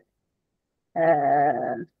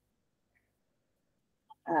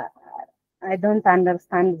I don't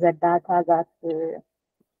understand the data that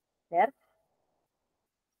there.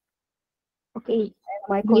 Okay.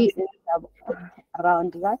 My concern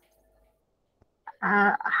around that.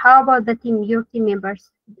 How about the team, your team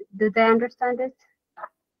members? Do they understand it?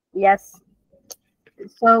 Yes.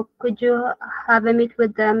 So could you have a meet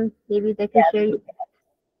with them? Maybe they can share.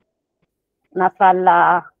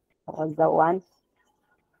 Nasrallah was the one.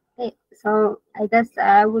 Okay, so I guess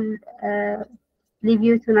I will leave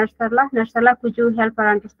you to Narsala. Narsala, could you help her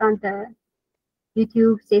understand the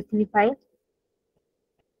YouTube CSV file?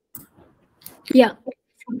 Yeah.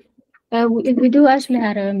 We do actually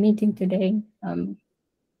had a meeting today.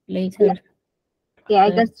 Later. Yeah, I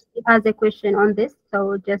guess she has a question on this,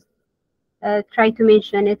 so just try to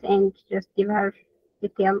mention it and just give her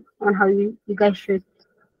detail on how you guys should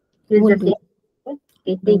use the same.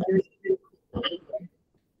 Okay, thank you.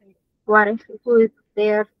 Who is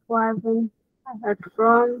there? Warren, I heard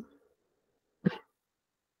from.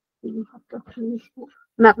 You have to finish.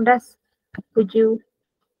 Magdas, could you?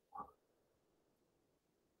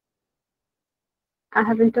 I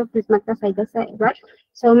haven't talked with Magdas, I guess, right?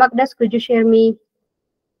 So Magdas, could you share me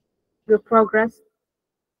your progress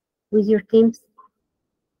with your teams?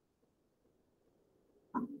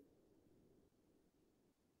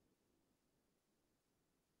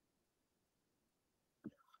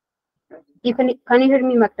 Can you hear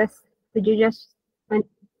me, Magdas? Could you just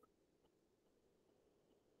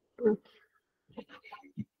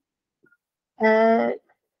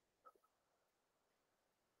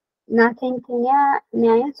nothing,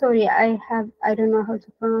 Nyaya. Sorry, I don't know how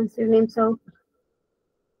to pronounce your name. So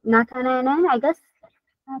Nathananan, I guess.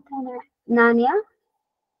 Nanya.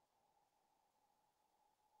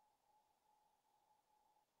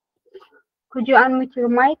 Could you unmute your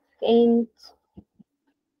mic and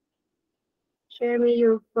share me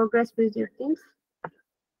your progress with your teams?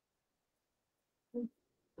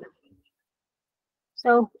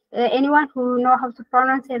 So anyone who know how to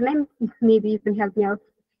pronounce her name, maybe you can help me out.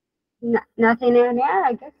 Nathaniel, yeah,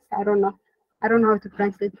 I guess. I don't know. I don't know how to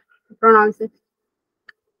pronounce it.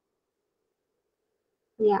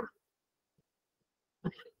 Yeah.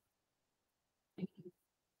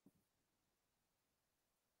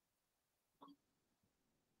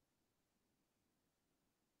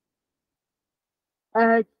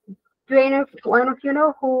 Do one of you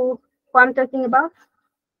know who I'm talking about?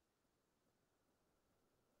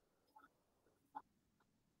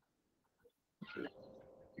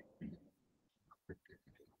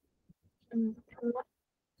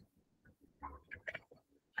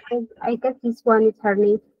 I guess this one is her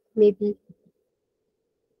name, maybe.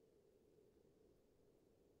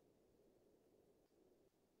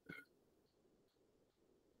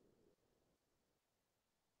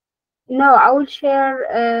 No, I will share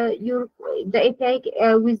the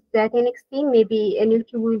API with the 10x team. Maybe a new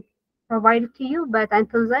tool will provide it to you. But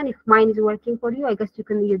until then, if mine is working for you, I guess you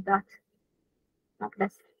can use that. Like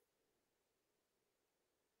this.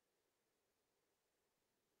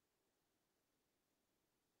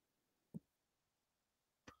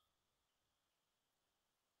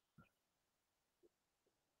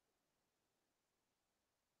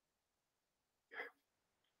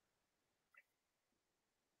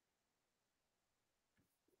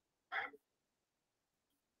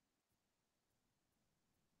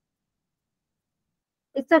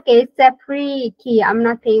 It's okay. It's a free key. I'm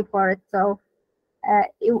not paying for it, so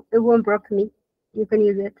it won't break me. You can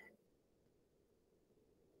use it.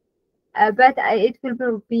 But it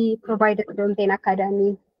will be provided on the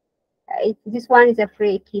Academy. This one is a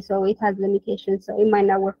free key, so it has limitations. So it might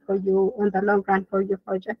not work for you on the long run for your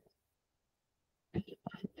project.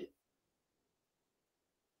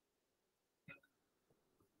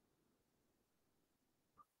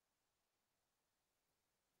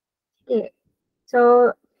 Yeah.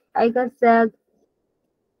 So I guess the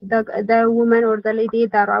woman or the lady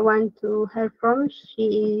that I want to hear from,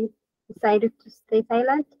 she decided to stay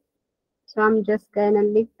silent. So I'm just gonna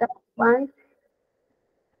leave that one.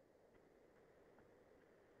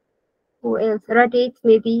 Who else? Radit,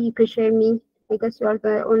 maybe you could share me. I guess you are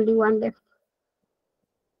the only one left.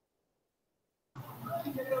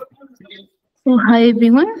 So hi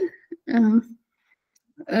everyone.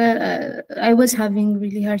 I was having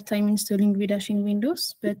really hard time installing redashing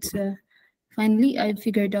Windows, but finally I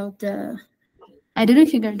figured out I didn't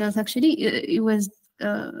figure it out actually. It was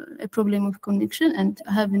a problem of connection, and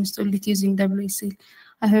I have installed it using W3D2.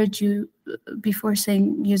 I heard you before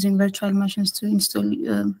saying using virtual machines to install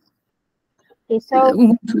Okay, so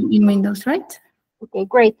Ubuntu in Windows, right? okay,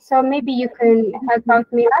 great. So maybe you can help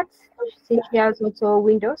out Milat since she has also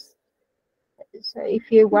Windows. So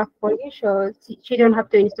if you work for you, so she don't have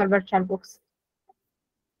to install VirtualBox.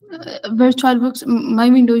 VirtualBox, my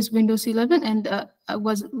window is Windows 11, and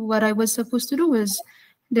what I was supposed to do was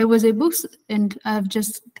there was a box, and I have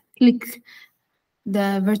just clicked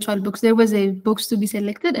the VirtualBox. There was a box to be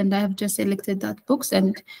selected, and I have just selected that box,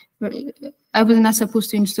 and I was not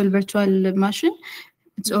supposed to install virtual machine.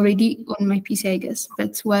 It's already on my PC, I guess.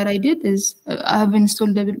 But what I did is I have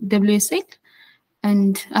installed WSL,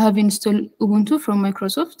 and I have installed Ubuntu from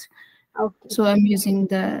Microsoft. Okay. So I'm using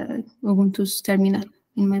the Ubuntu's terminal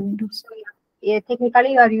in my Windows. Yeah,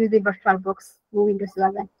 technically you are using VirtualBox in Windows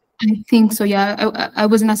 11. I think so, yeah. I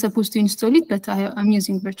was not supposed to install it, but I'm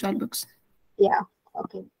using VirtualBox. Yeah,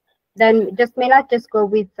 okay. Then just Milat, just go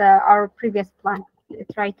with our previous plan.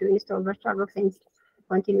 Try to install VirtualBox and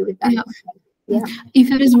continue with that. Yeah. Yeah.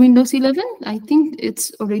 If it is Windows 11, I think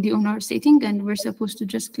it's already on our setting, and we're supposed to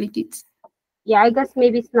just click it. Yeah, I guess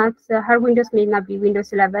maybe it's not, her Windows may not be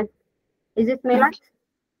Windows 11. Is it Milat?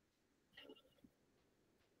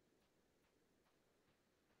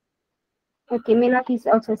 Okay, Milat is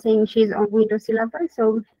also saying she's on Windows 11.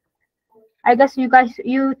 So I guess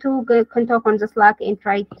you two can talk on the Slack and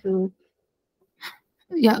try to.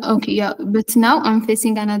 Yeah, okay, yeah. But now I'm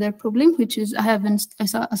facing another problem, which is I haven't,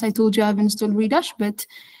 as I told you, I have installed Redash, but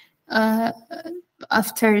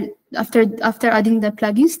after adding the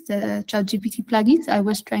plugins, the ChatGPT plugins, I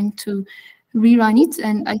was trying to rerun it,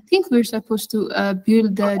 and I think we're supposed to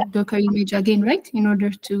build the Docker image again, right? In order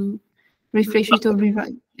to refresh it or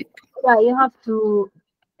rerun it. Yeah, you have to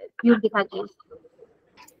build it again.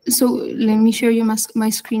 So let me share you my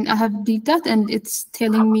screen. I have did that, and it's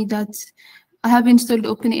telling me that I have installed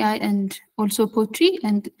OpenAI and also Poetry,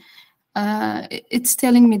 and it's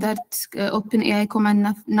telling me that OpenAI command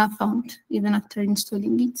not found even after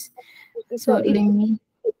installing it. So let me.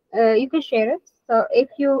 You can share it. So if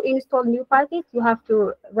you install new packets, you have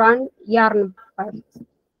to run yarn first.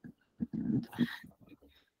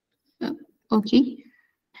 Okay.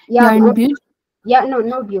 Yarn Yarn build. Yeah,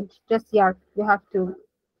 no build, just yarn. You have to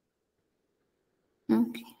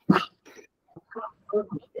Okay.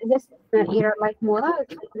 just error like Mora.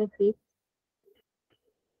 Let's see.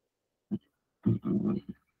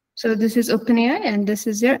 So this is OpenAI and this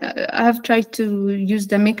is there. I have tried to use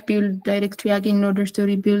the make build directory again in order to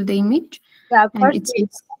rebuild the image. Yeah, And first it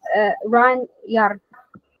says run yarn.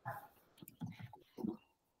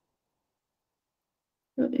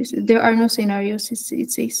 there are no scenarios.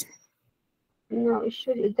 It says. No, it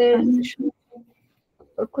should.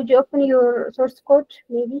 Could you open your source code?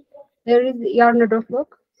 Maybe there is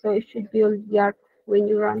yarn.log, so it should build yarn when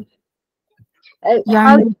you run.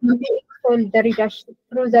 How do you install the Redash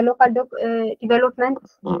through the local development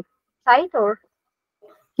site or?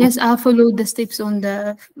 Yes, I'll follow the steps on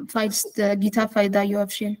the files, the GitHub file that you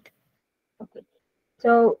have shared. Okay.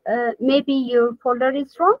 So maybe your folder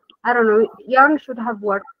is wrong. I don't know. Yarn should have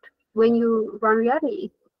worked when you run yarn.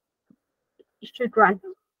 It should run.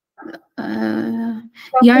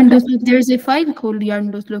 Yarn.log. There's a file called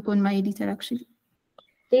yarn.log on my editor actually.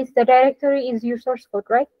 This the directory is your source code,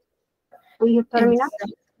 right? On your terminal.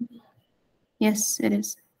 Yes, it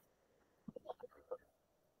is.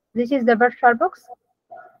 This is the virtual box.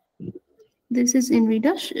 This is in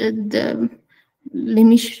Redash. Let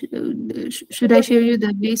me. Should I show you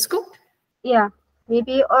the base code? Yeah,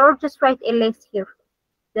 maybe, or just write ls here,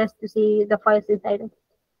 just to see the files inside it.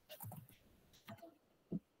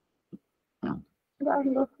 Yeah,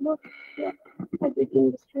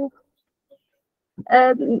 everything is true.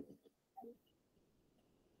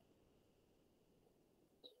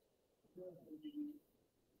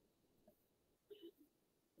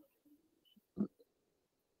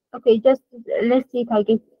 Okay, just let's see if I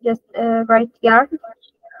can just write yarn.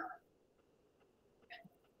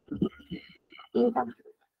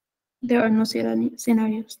 There are no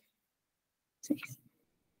scenarios.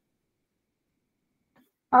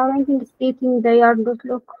 I think stating the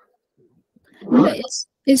yarn.log.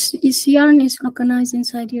 Is yarn is organized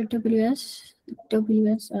inside your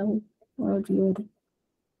WSL or your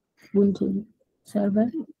Ubuntu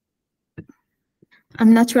server?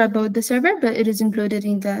 I'm not sure about the server, but it is included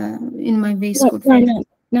in my base code. No.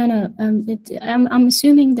 I'm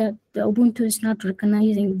assuming that the Ubuntu is not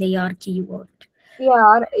recognizing the yarn keyword.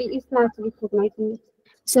 Yeah, it's not recognizing it.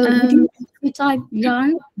 So we type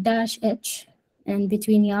yarn -h and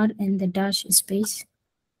between yarn and the dash space.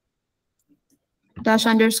 Dash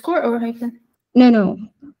underscore or hyphen? No,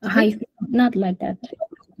 hyphen, not like that.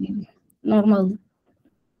 Normal.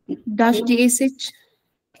 Dash DSH.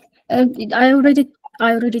 I already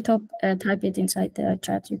type it inside the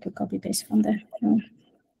chat. You can copy paste from there.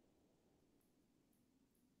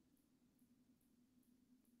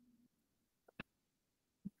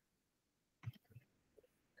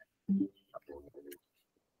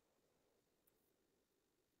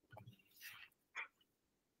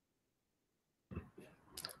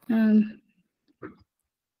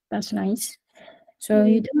 That's nice. So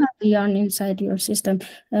you do have the yarn inside your system.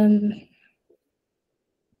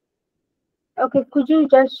 Okay, could you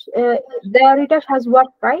just the Redash has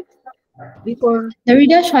worked, right? Before the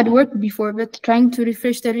Redash had worked before, but trying to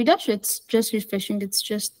refresh the Redash, it's just refreshing. It's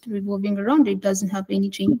just revolving around. It doesn't have any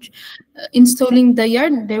change. Installing the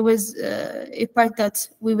yarn, there was a part that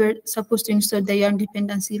we were supposed to install the yarn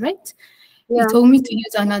dependency, right? Yeah. He told me to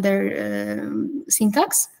use another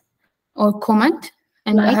syntax or command,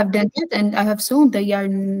 and I have done that, and I have shown the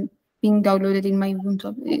yarn being downloaded in my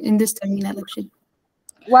Ubuntu in this terminal actually.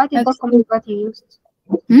 What is the command that you used?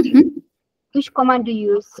 Which command do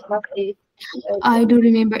you use? I do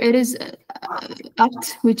remember. It is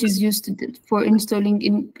apt, which is used for installing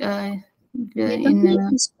in.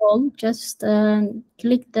 Install. Just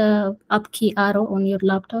click the up key arrow on your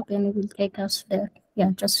laptop, and it will take us there.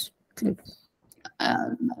 Yeah, just click.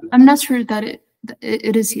 I'm not sure that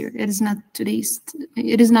it is here. It is not today's.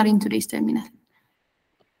 It is not in today's terminal.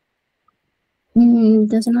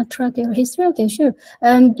 Does not track your history? Okay, sure.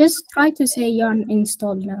 Just try to say yarn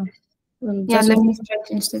install now. Yeah, let me try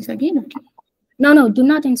to install it again. Okay. No, do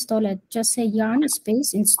not install it. Just say yarn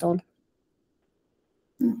space install.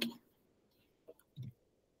 Okay.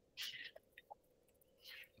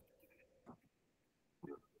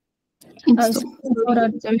 Install.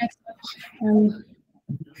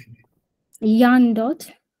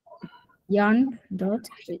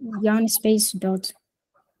 Yarn space dot.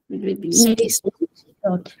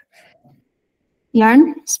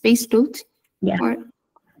 Yarn space dot. Yeah.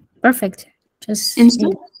 Perfect. Just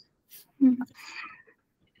install.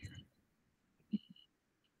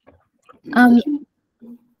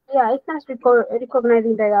 Yeah, it's not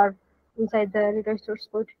recognizing the YARN inside the reader source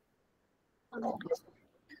code.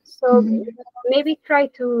 So maybe try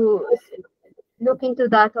to look into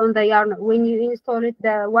that on the YARN when you install it,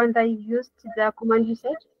 the one that you used, the command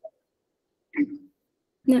usage.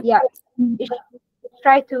 Yeah,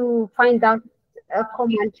 try to find out a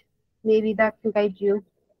command maybe that can guide you.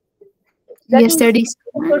 Yesterday's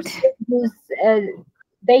command.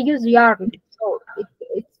 They use YARN, so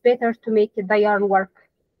it's better to make the YARN work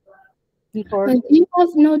before. Do you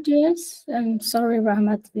have Node.js? Sorry,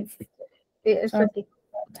 Rahmat. It's okay.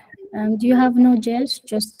 Do you have Node.js?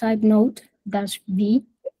 Just type node-v.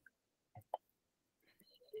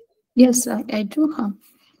 Yes, I do have.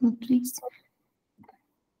 Please.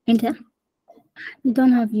 Enter. You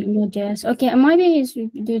don't have Node.js. Okay, maybe it's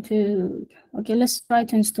due to. Okay, let's try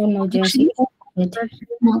to install Node.js.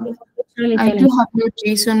 No, I do have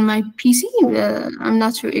Node.js on my PC. I'm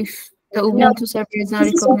not sure if the Ubuntu server is not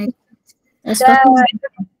recognized.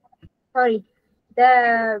 Sorry,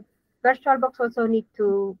 the VirtualBox also need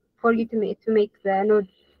for you to make the Node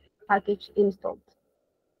package installed.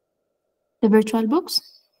 The VirtualBox?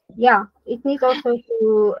 Yeah, it needs also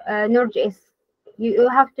to Node.js. You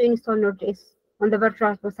have to install Node.js on the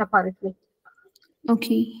VirtualBox separately.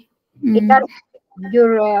 Okay. It does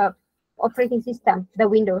your operating system, the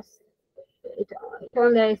Windows. It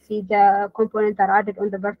only see the components that are added on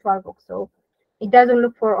the VirtualBox, so it doesn't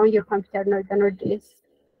look for on your computer, not the Node.js.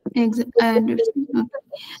 Exactly, I understand.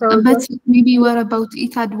 So but maybe what about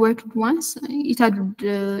it had worked once? It had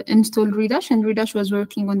installed Redash, and Redash was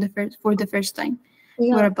working on for the first time.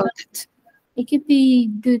 Yeah. What about it? It could be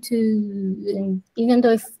due to even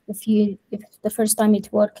though if the first time it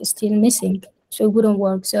worked, it's still missing, so it wouldn't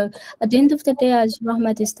work. So at the end of the day, as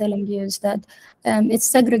Rahmat is telling you, is that it's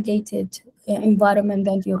segregated environment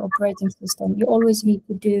and your operating system. You always need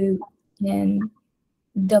to do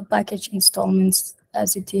the package installments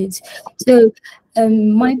as it is. So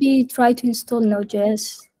maybe try to install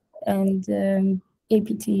Node.js and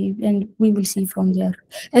apt, and we will see from there.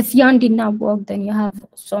 If YARN did not work, then you have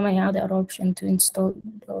so many other options to install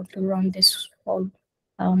or to run this whole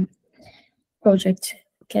project,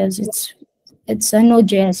 because it's a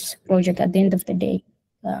Node.js project at the end of the day.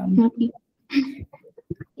 Okay.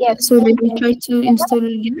 Yes. So let me try to install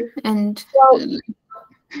YARN and.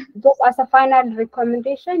 Just as a final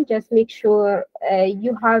recommendation, just make sure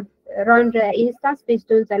you have run the instance based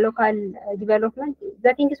on the local development.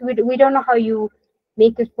 The thing is, we don't know how you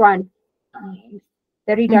make it run.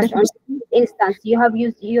 The Redash on instance you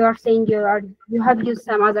are saying you have used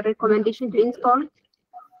some other recommendation to install.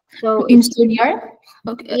 So install YARN.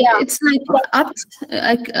 Okay. Yeah. It's like apt.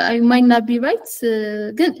 I might not be right.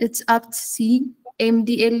 Again, it's apt c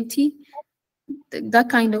mdlt. That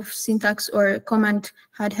kind of syntax or command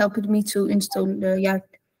had helped me to install the YARN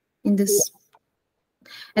in this.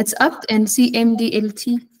 It's apt and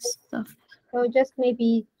cmdlt stuff. So just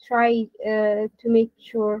maybe try to make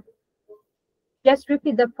sure. Just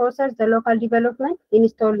repeat the process, the local development,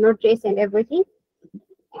 install Node.js and everything,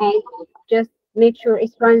 and just make sure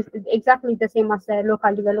it runs exactly the same as the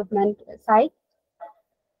local development side.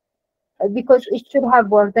 Because it should have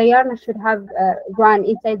worked. The YARN should have run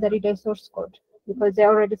inside the Redash source code, because they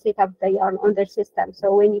already set up the YARN on their system.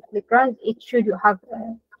 So when you click run, it should have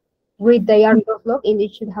read the yarn.log and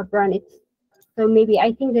it should have run it. So maybe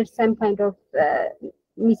I think there's some kind of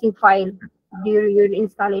missing file during your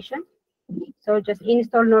installation. So just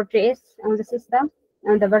install Node.js on the system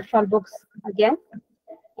and the VirtualBox again,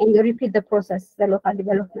 and repeat the process, the local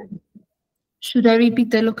development. Should I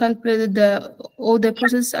repeat the local all the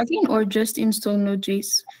process again, or just install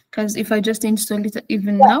Node.js? Because if I just install it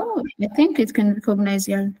even now, I think it can recognize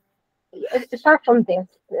YARN. Start from there.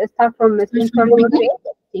 Start from install Node.js.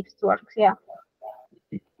 If it works, yeah.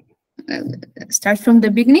 Start from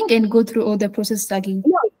the beginning and go through all the process again.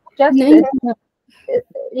 No, just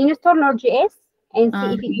install Node.js and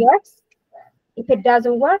see if it works. If it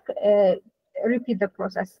doesn't work, repeat the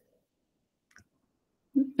process.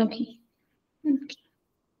 Okay.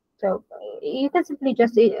 So you can simply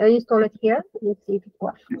just install it here and see if it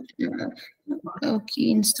works.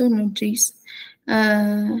 Okay, install Node.js.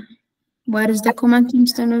 What is the command to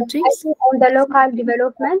install Node.js? On the local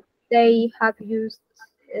development, they have used.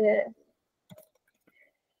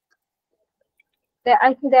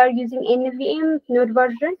 I think they are using NVM Node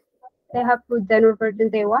version. They have put the Node version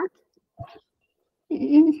they want.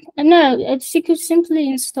 No, you could simply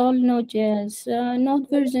install Node.js. Node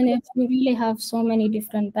version, if you really have so many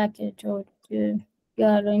different packages, or you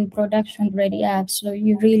are in production ready apps, so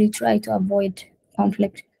you really try to avoid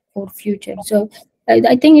conflict. for future. So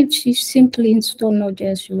I think if she simply install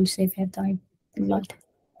Node.js, she will save her time a lot.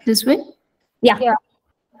 This way? Yeah. Yeah.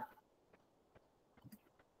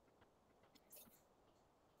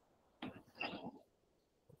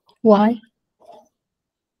 Why?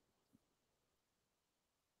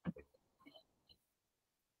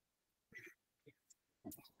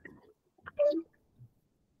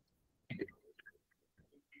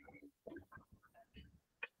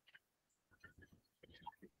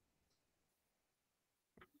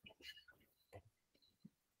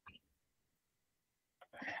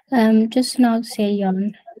 Just now say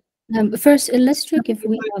first let's check if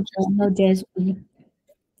we have Node.js v.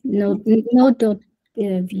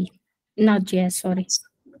 Node.v, not JS, sorry.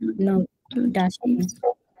 No dash v.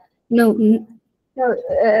 No, No,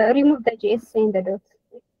 remove the JS in the dot.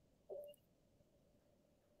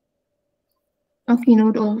 Okay,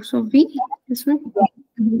 Node also V. This one.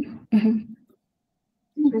 mhm.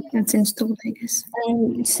 That's installed, I guess.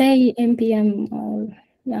 And say npm or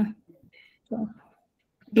yeah. So,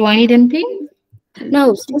 Do I need npm?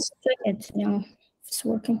 no, just check it. No, it's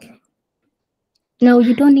working. No,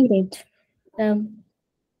 you don't need it.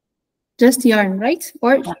 Just yarn, right?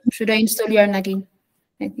 Or should I install yarn again?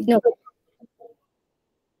 I think. No,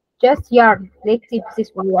 Just yarn. Let's see if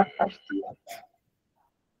this will work first.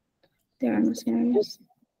 There are no scenarios.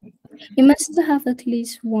 you must have at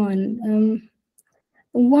least one.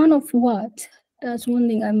 One of what? That's one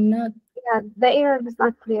thing I'm not. Yeah, the error is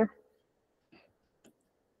not clear.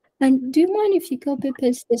 And do you mind if you copy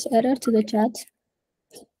paste this error to the chat?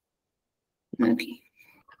 Okay.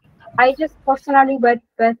 I just personally, but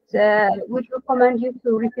would recommend you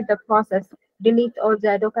to repeat the process, delete all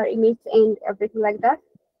the Docker images and everything like that,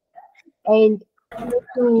 and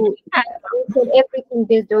to install everything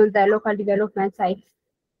based on the local development site.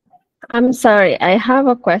 I'm sorry, I have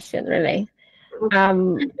a question, really. I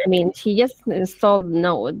mean, she just installed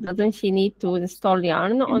Node. Doesn't she need to install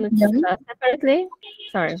Yarn on it separately?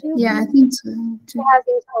 Sorry. Yeah, I think so. She has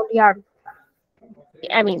installed Yarn.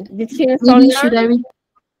 I mean, did she install Maybe Yarn? should I read?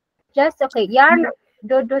 Just okay, Yarn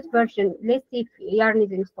dot version. Let's see if Yarn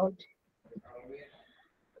is installed.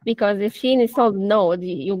 Because if she installed Node,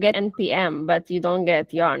 you get npm, but you don't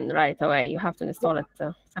get Yarn right away. You have to install it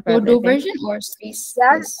separately. Node version or space?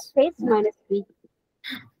 Yarn Yes. space minus B.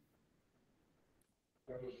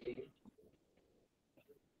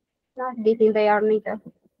 Not deleting the Yarn either.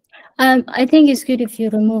 I think it's good if you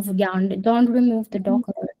remove Yarn. Don't remove the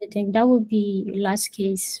Docker or anything. That would be last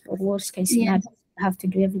case or worst case scenario. You have to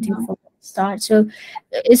do everything from the start. So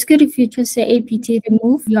it's good if you just say apt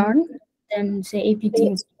remove Yarn, then say apt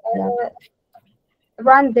install Yarn.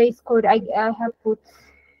 Run this code. I have put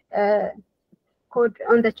code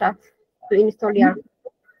on the chat to install Yarn.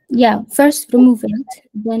 Yeah, first remove it,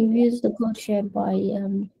 then use the code shared by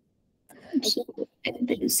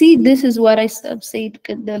See, this is what I said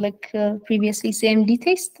previously. CMD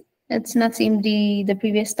test. It's not CMD the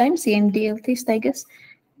previous time. CMDL test, I guess,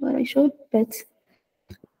 what I showed. But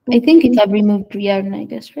I think it have removed yarn, I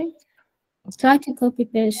guess, right? try to copy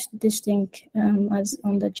paste this thing as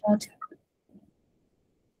on the chat.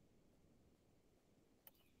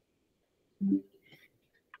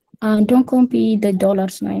 Don't copy the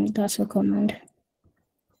 $sign. That's a command.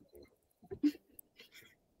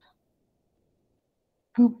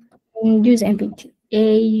 Use npt.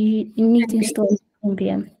 You need to install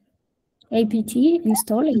npm. apt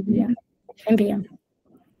install npm. npm.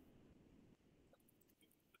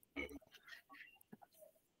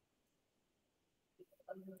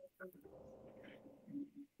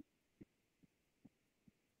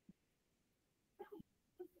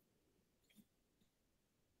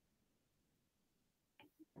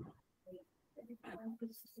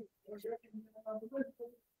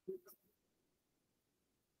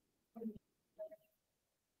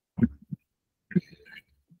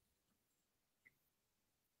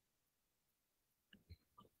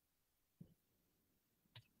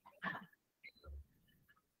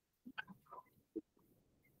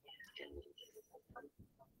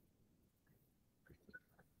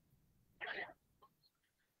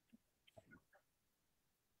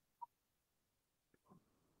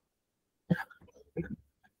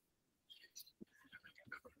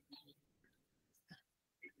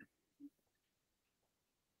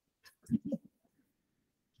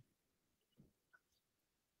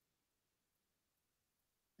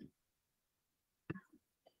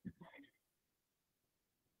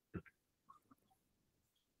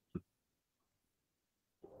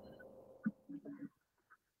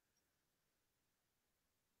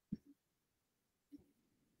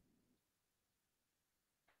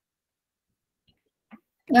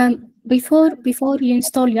 before you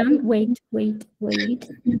install yarn, wait. Before you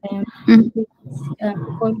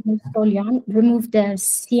install yarn, remove the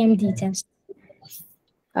CMD test.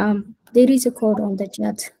 There is a code on the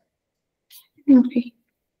chat. Okay.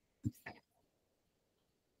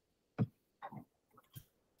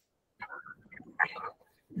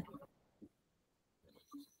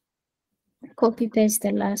 Copy paste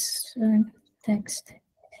the last text.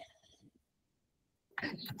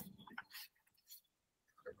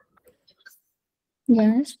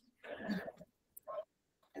 Yes.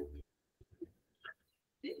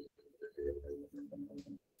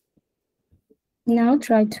 Now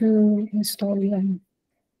try to install yarn.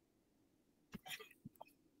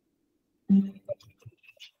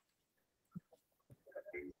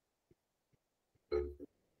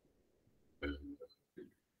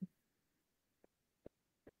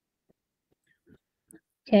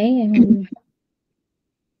 Okay.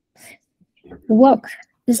 Work.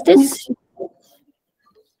 Is this?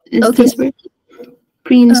 Is okay. this where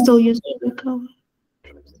pre-install user account?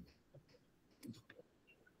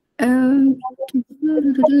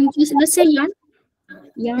 Let's say yarn.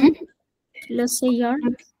 Let's say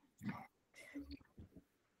yarn.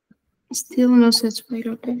 Still no such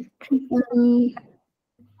vital directory.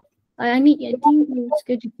 I think it's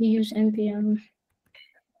good if you use npm.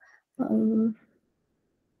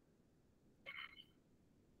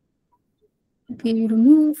 Okay,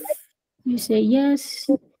 remove. You say yes.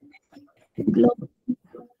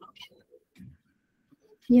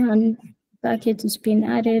 Yarn packet has been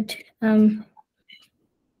added.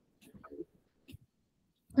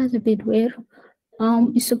 That's a bit weird.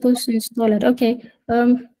 You're supposed to install it. Okay.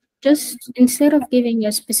 Just instead of giving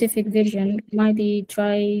a specific version, maybe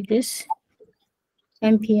try this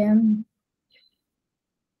npm.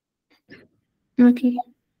 Okay.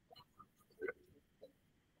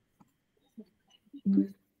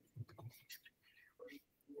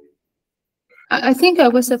 I think I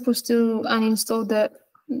was supposed to uninstall the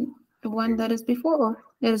one that is before, or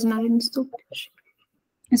that is not installed.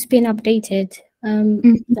 It's been updated.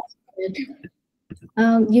 That's good.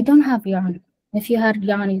 You don't have yarn. If you had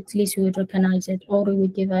yarn, at least we would recognize it, or it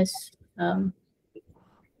would give us.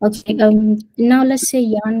 Okay. Now let's say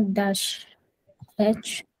yarn dash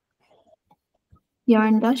h.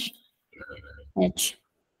 Yarn dash h,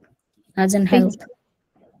 as in help.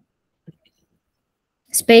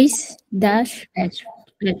 Space dash h.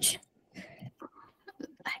 H.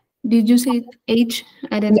 Did you say H?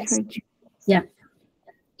 I didn't heard you. Yeah.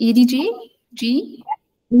 EDG? G?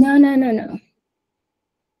 No.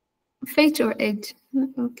 Fetch or H?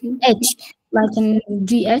 Okay. H, like in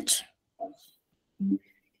GH.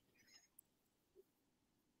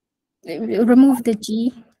 Remove the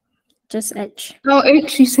G, just H. Oh,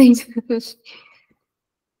 H, you say.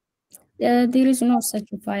 There is no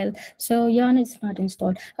such a file, so yarn is not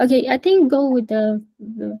installed. Okay, I think go with the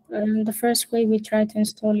first way we try to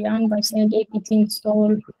install yarn by saying apt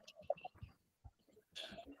install.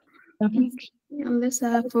 Unless I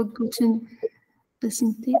have forgotten the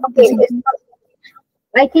syntax. Okay.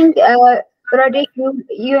 I think Rajesh,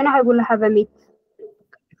 you and I will have a meet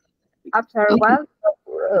after a while.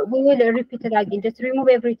 We will repeat it again. Just remove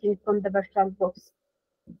everything from the virtual box.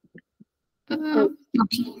 Okay.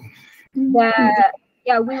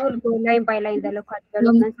 Yeah, we will go line by line the local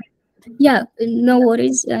development. Yeah, no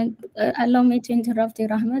worries. Allow me to interrupt you,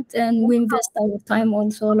 Rahmat, and we invest our time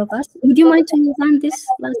also, all of us. Would you mind to run this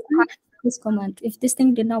last time? This command. If this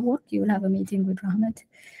thing did not work, you will have a meeting with Rahmat.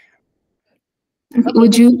 Okay.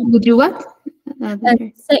 Would you what?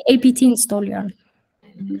 Say apt install yarn.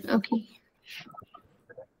 Okay.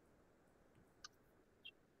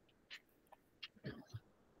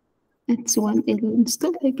 It's one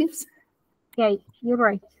installed, I guess. Yeah, you're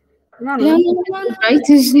right. No. Right.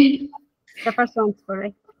 The first one's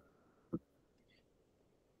correct.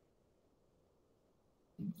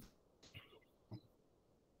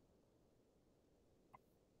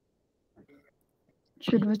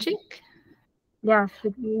 Should we check? Yeah,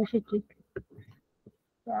 you should check.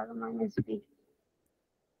 Yeah, minus B.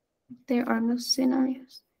 There are no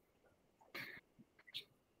scenarios.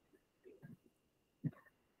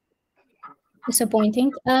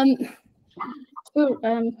 Disappointing. Sure.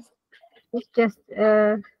 It's just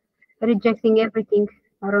rejecting everything.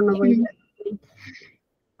 I don't know why.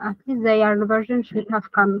 At least the yarn version should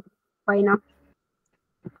have come by now.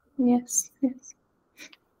 Yes.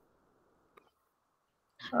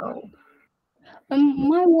 So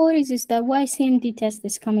my worries is that why CMD test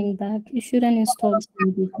is coming back. You shouldn't install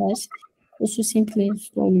CMD test. You should simply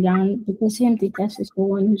install yarn because CMD test is the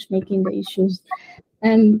one who's making the issues.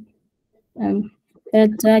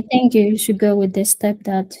 But I think you should go with this step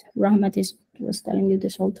that Rahmat was telling you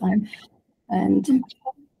this whole time. And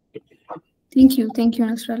Thank you,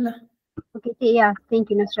 Nasrallah. Okay, yeah, thank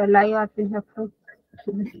you, Nasrallah. You have been helpful.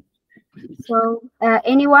 So,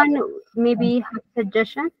 anyone maybe have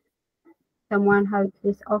suggestion? Someone has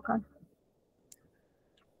this? Okay.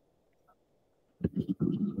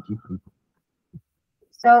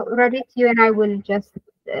 So, Radit, you and I will just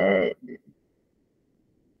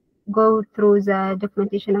go through the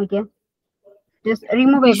documentation again. Just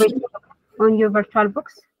remove everything on your VirtualBox,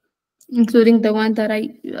 including the one that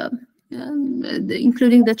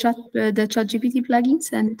including the ChatGPT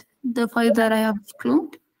plugins and the file that I have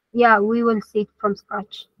cloned. Yeah, we will see it from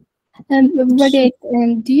scratch. Radit,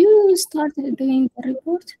 do you start doing the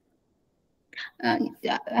report?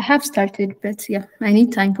 Yeah, I have started, but yeah, I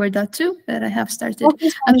need time for that too. But I have started.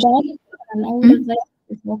 Focus on that, and I would like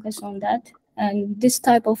to focus on that. And this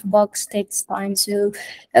type of box takes time, so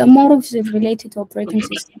more of it related to operating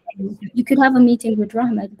system. You could have a meeting with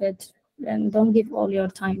Rahmat, but don't give all your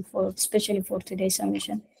time for, especially for today's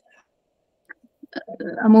submission.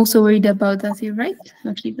 I'm also worried about that. You're right.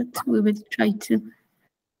 Okay, but we will try to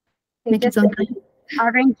make it on time.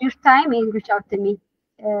 Arrange your time and reach out to me.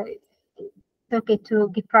 It's okay to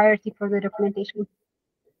give priority for the documentation.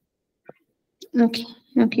 Okay,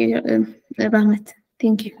 Rahmat,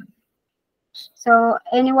 thank you. So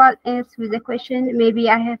anyone else with a question? Maybe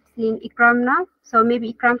I have seen Ikram now. So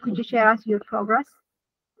maybe Ikram, could you share us your progress?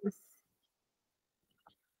 Yes.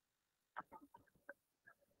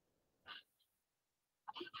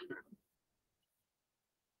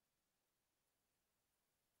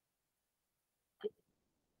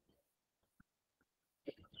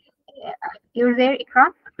 You're there,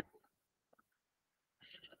 Ikram?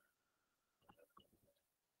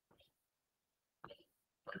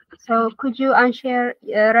 So could you unshare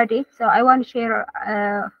Reddit? So I want to share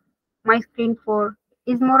my screen for,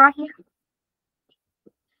 is Mora here?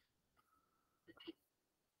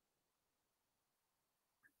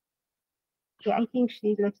 Yeah, I think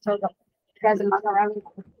she left, so that doesn't matter. I will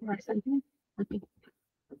or something. Okay.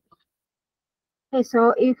 Okay,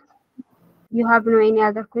 so if you have no any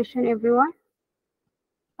other question, everyone,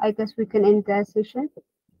 I guess we can end the session.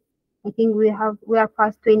 I think we are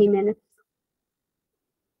past 20 minutes.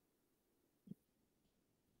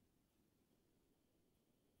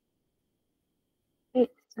 Okay,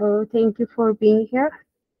 so thank you for being here.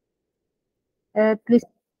 Please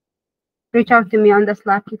reach out to me on the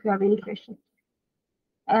Slack if you have any questions.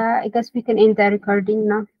 I guess we can end the recording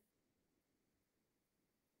now.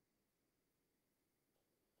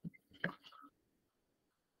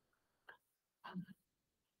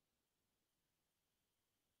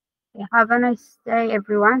 Have a nice day,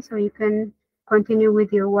 everyone, so you can continue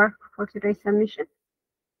with your work for today's submission.